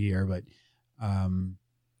little over a year, but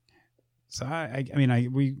so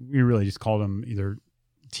we really just called them either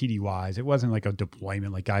TDYs. It wasn't like a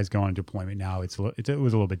deployment, like guys go on deployment now. It was a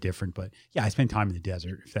little bit different, but yeah, I spent time in the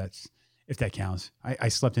desert. If that counts, I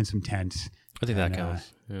slept in some tents. I think that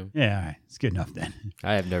counts. Yeah, it's good enough then.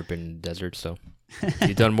 I have never been in the desert, so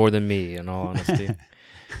you've done more than me, in all honesty.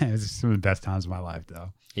 It was some of the best times of my life,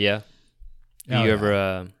 though. Yeah. Oh, You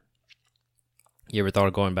ever thought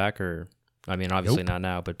of going back, or I mean, obviously Nope. not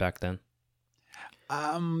now, but back then?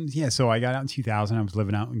 Yeah, so I got out in 2000. I was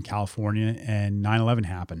living out in California, and 9/11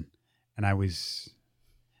 happened, and I was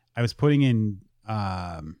putting in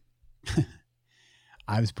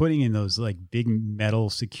I was putting in those like big metal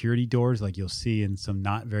security doors, like you'll see in some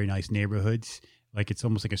not very nice neighborhoods. Like it's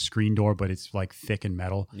almost like a screen door, but it's like thick and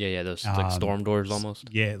metal. Yeah, those like storm doors almost.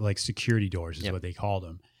 Yeah, like security doors is what they called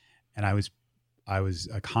them. And I was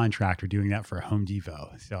a contractor doing that for Home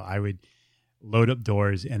Depot. So I would load up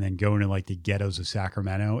doors and then go into like the ghettos of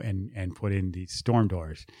Sacramento and put in these storm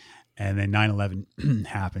doors. And then 9/11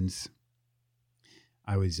 happens.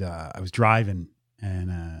 I was driving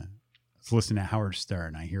and I was listening to Howard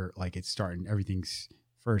Stern. I hear like it's starting. Everything's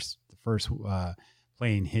the first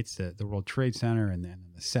plane hits the World Trade Center, and then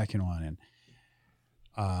the second one, and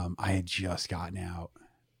I had just gotten out.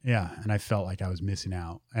 Yeah, and I felt like I was missing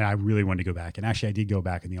out, and I really wanted to go back. And actually, I did go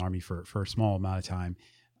back in the Army for a small amount of time.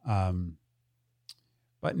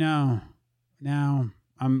 But now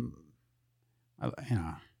I'm a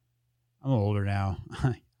little older now.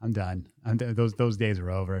 I'm done. Those days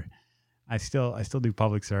are over. I still do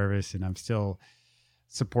public service, and I'm still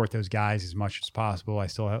support those guys as much as possible. I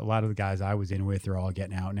still have a lot of the guys I was in with are all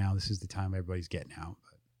getting out now. This is the time everybody's getting out.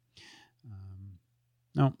 But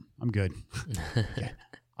no, I'm good. Yeah,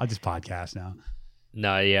 I'll just podcast now.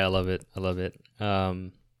 No, yeah, I love it.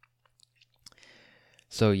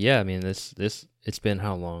 So yeah, I mean this it's been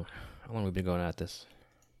how long? How long have we been going at this?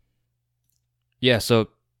 Yeah, so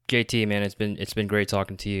JT, man, it's been great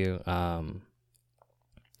talking to you.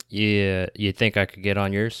 Yeah, you think I could get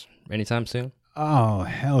on yours anytime soon? Oh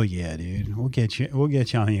hell yeah, dude! We'll get you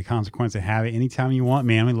on the Consequence of Habit anytime you want,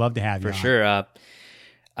 man. We'd love to have you for on. sure.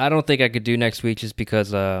 I don't think I could do next week just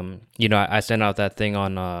because I sent out that thing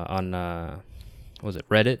on what was it,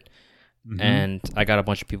 Reddit, and I got a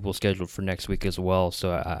bunch of people scheduled for next week as well.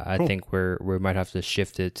 So I Cool. think we might have to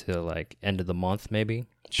shift it to like end of the month maybe.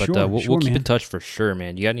 But Sure, we'll keep man. in touch for sure,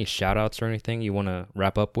 man. You got any shout outs or anything you want to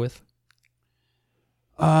wrap up with?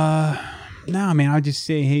 No, man. I'll just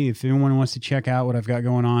say, hey, if anyone wants to check out what I've got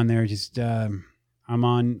going on there, just I'm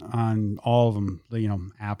on all of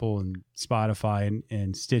them. Apple and Spotify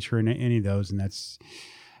and Stitcher and any of those, and that's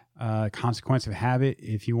Consequence of Habit.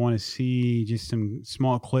 If you want to see just some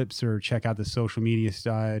small clips or check out the social media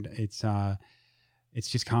side, it's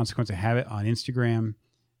just Consequence of Habit on Instagram.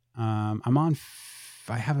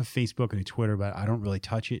 I have a Facebook and a Twitter, but I don't really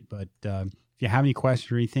touch it. But if you have any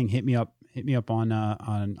questions or anything, hit me up on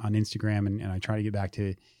Instagram, and I try to get back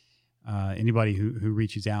to anybody who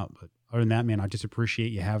reaches out. But other than that, man, I just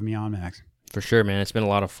appreciate you having me on, Max. For sure, man. It's been a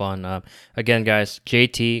lot of fun. Again, guys,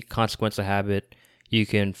 JT, Consequence of Habit. You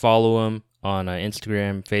can follow him on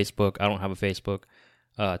Instagram, Facebook. I don't have a Facebook.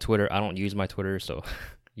 Twitter. I don't use my Twitter, so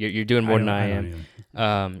you're doing more than I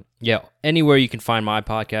am. Yeah, anywhere you can find my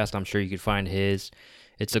podcast, I'm sure you could find his.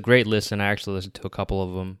 It's a great listen. I actually listened to a couple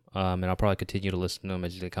of them, and I'll probably continue to listen to them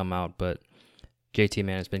as they come out. But JT,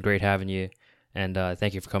 man, it's been great having you. And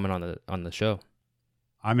thank you for coming on the show.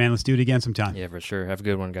 All right, man. Let's do it again sometime. Yeah, for sure. Have a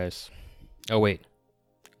good one, guys. Oh wait,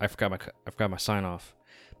 I forgot my sign off.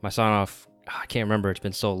 My sign off. I can't remember. It's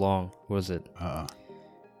been so long. What was it?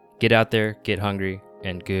 Get out there, get hungry,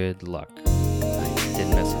 and good luck. I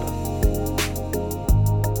didn't miss it.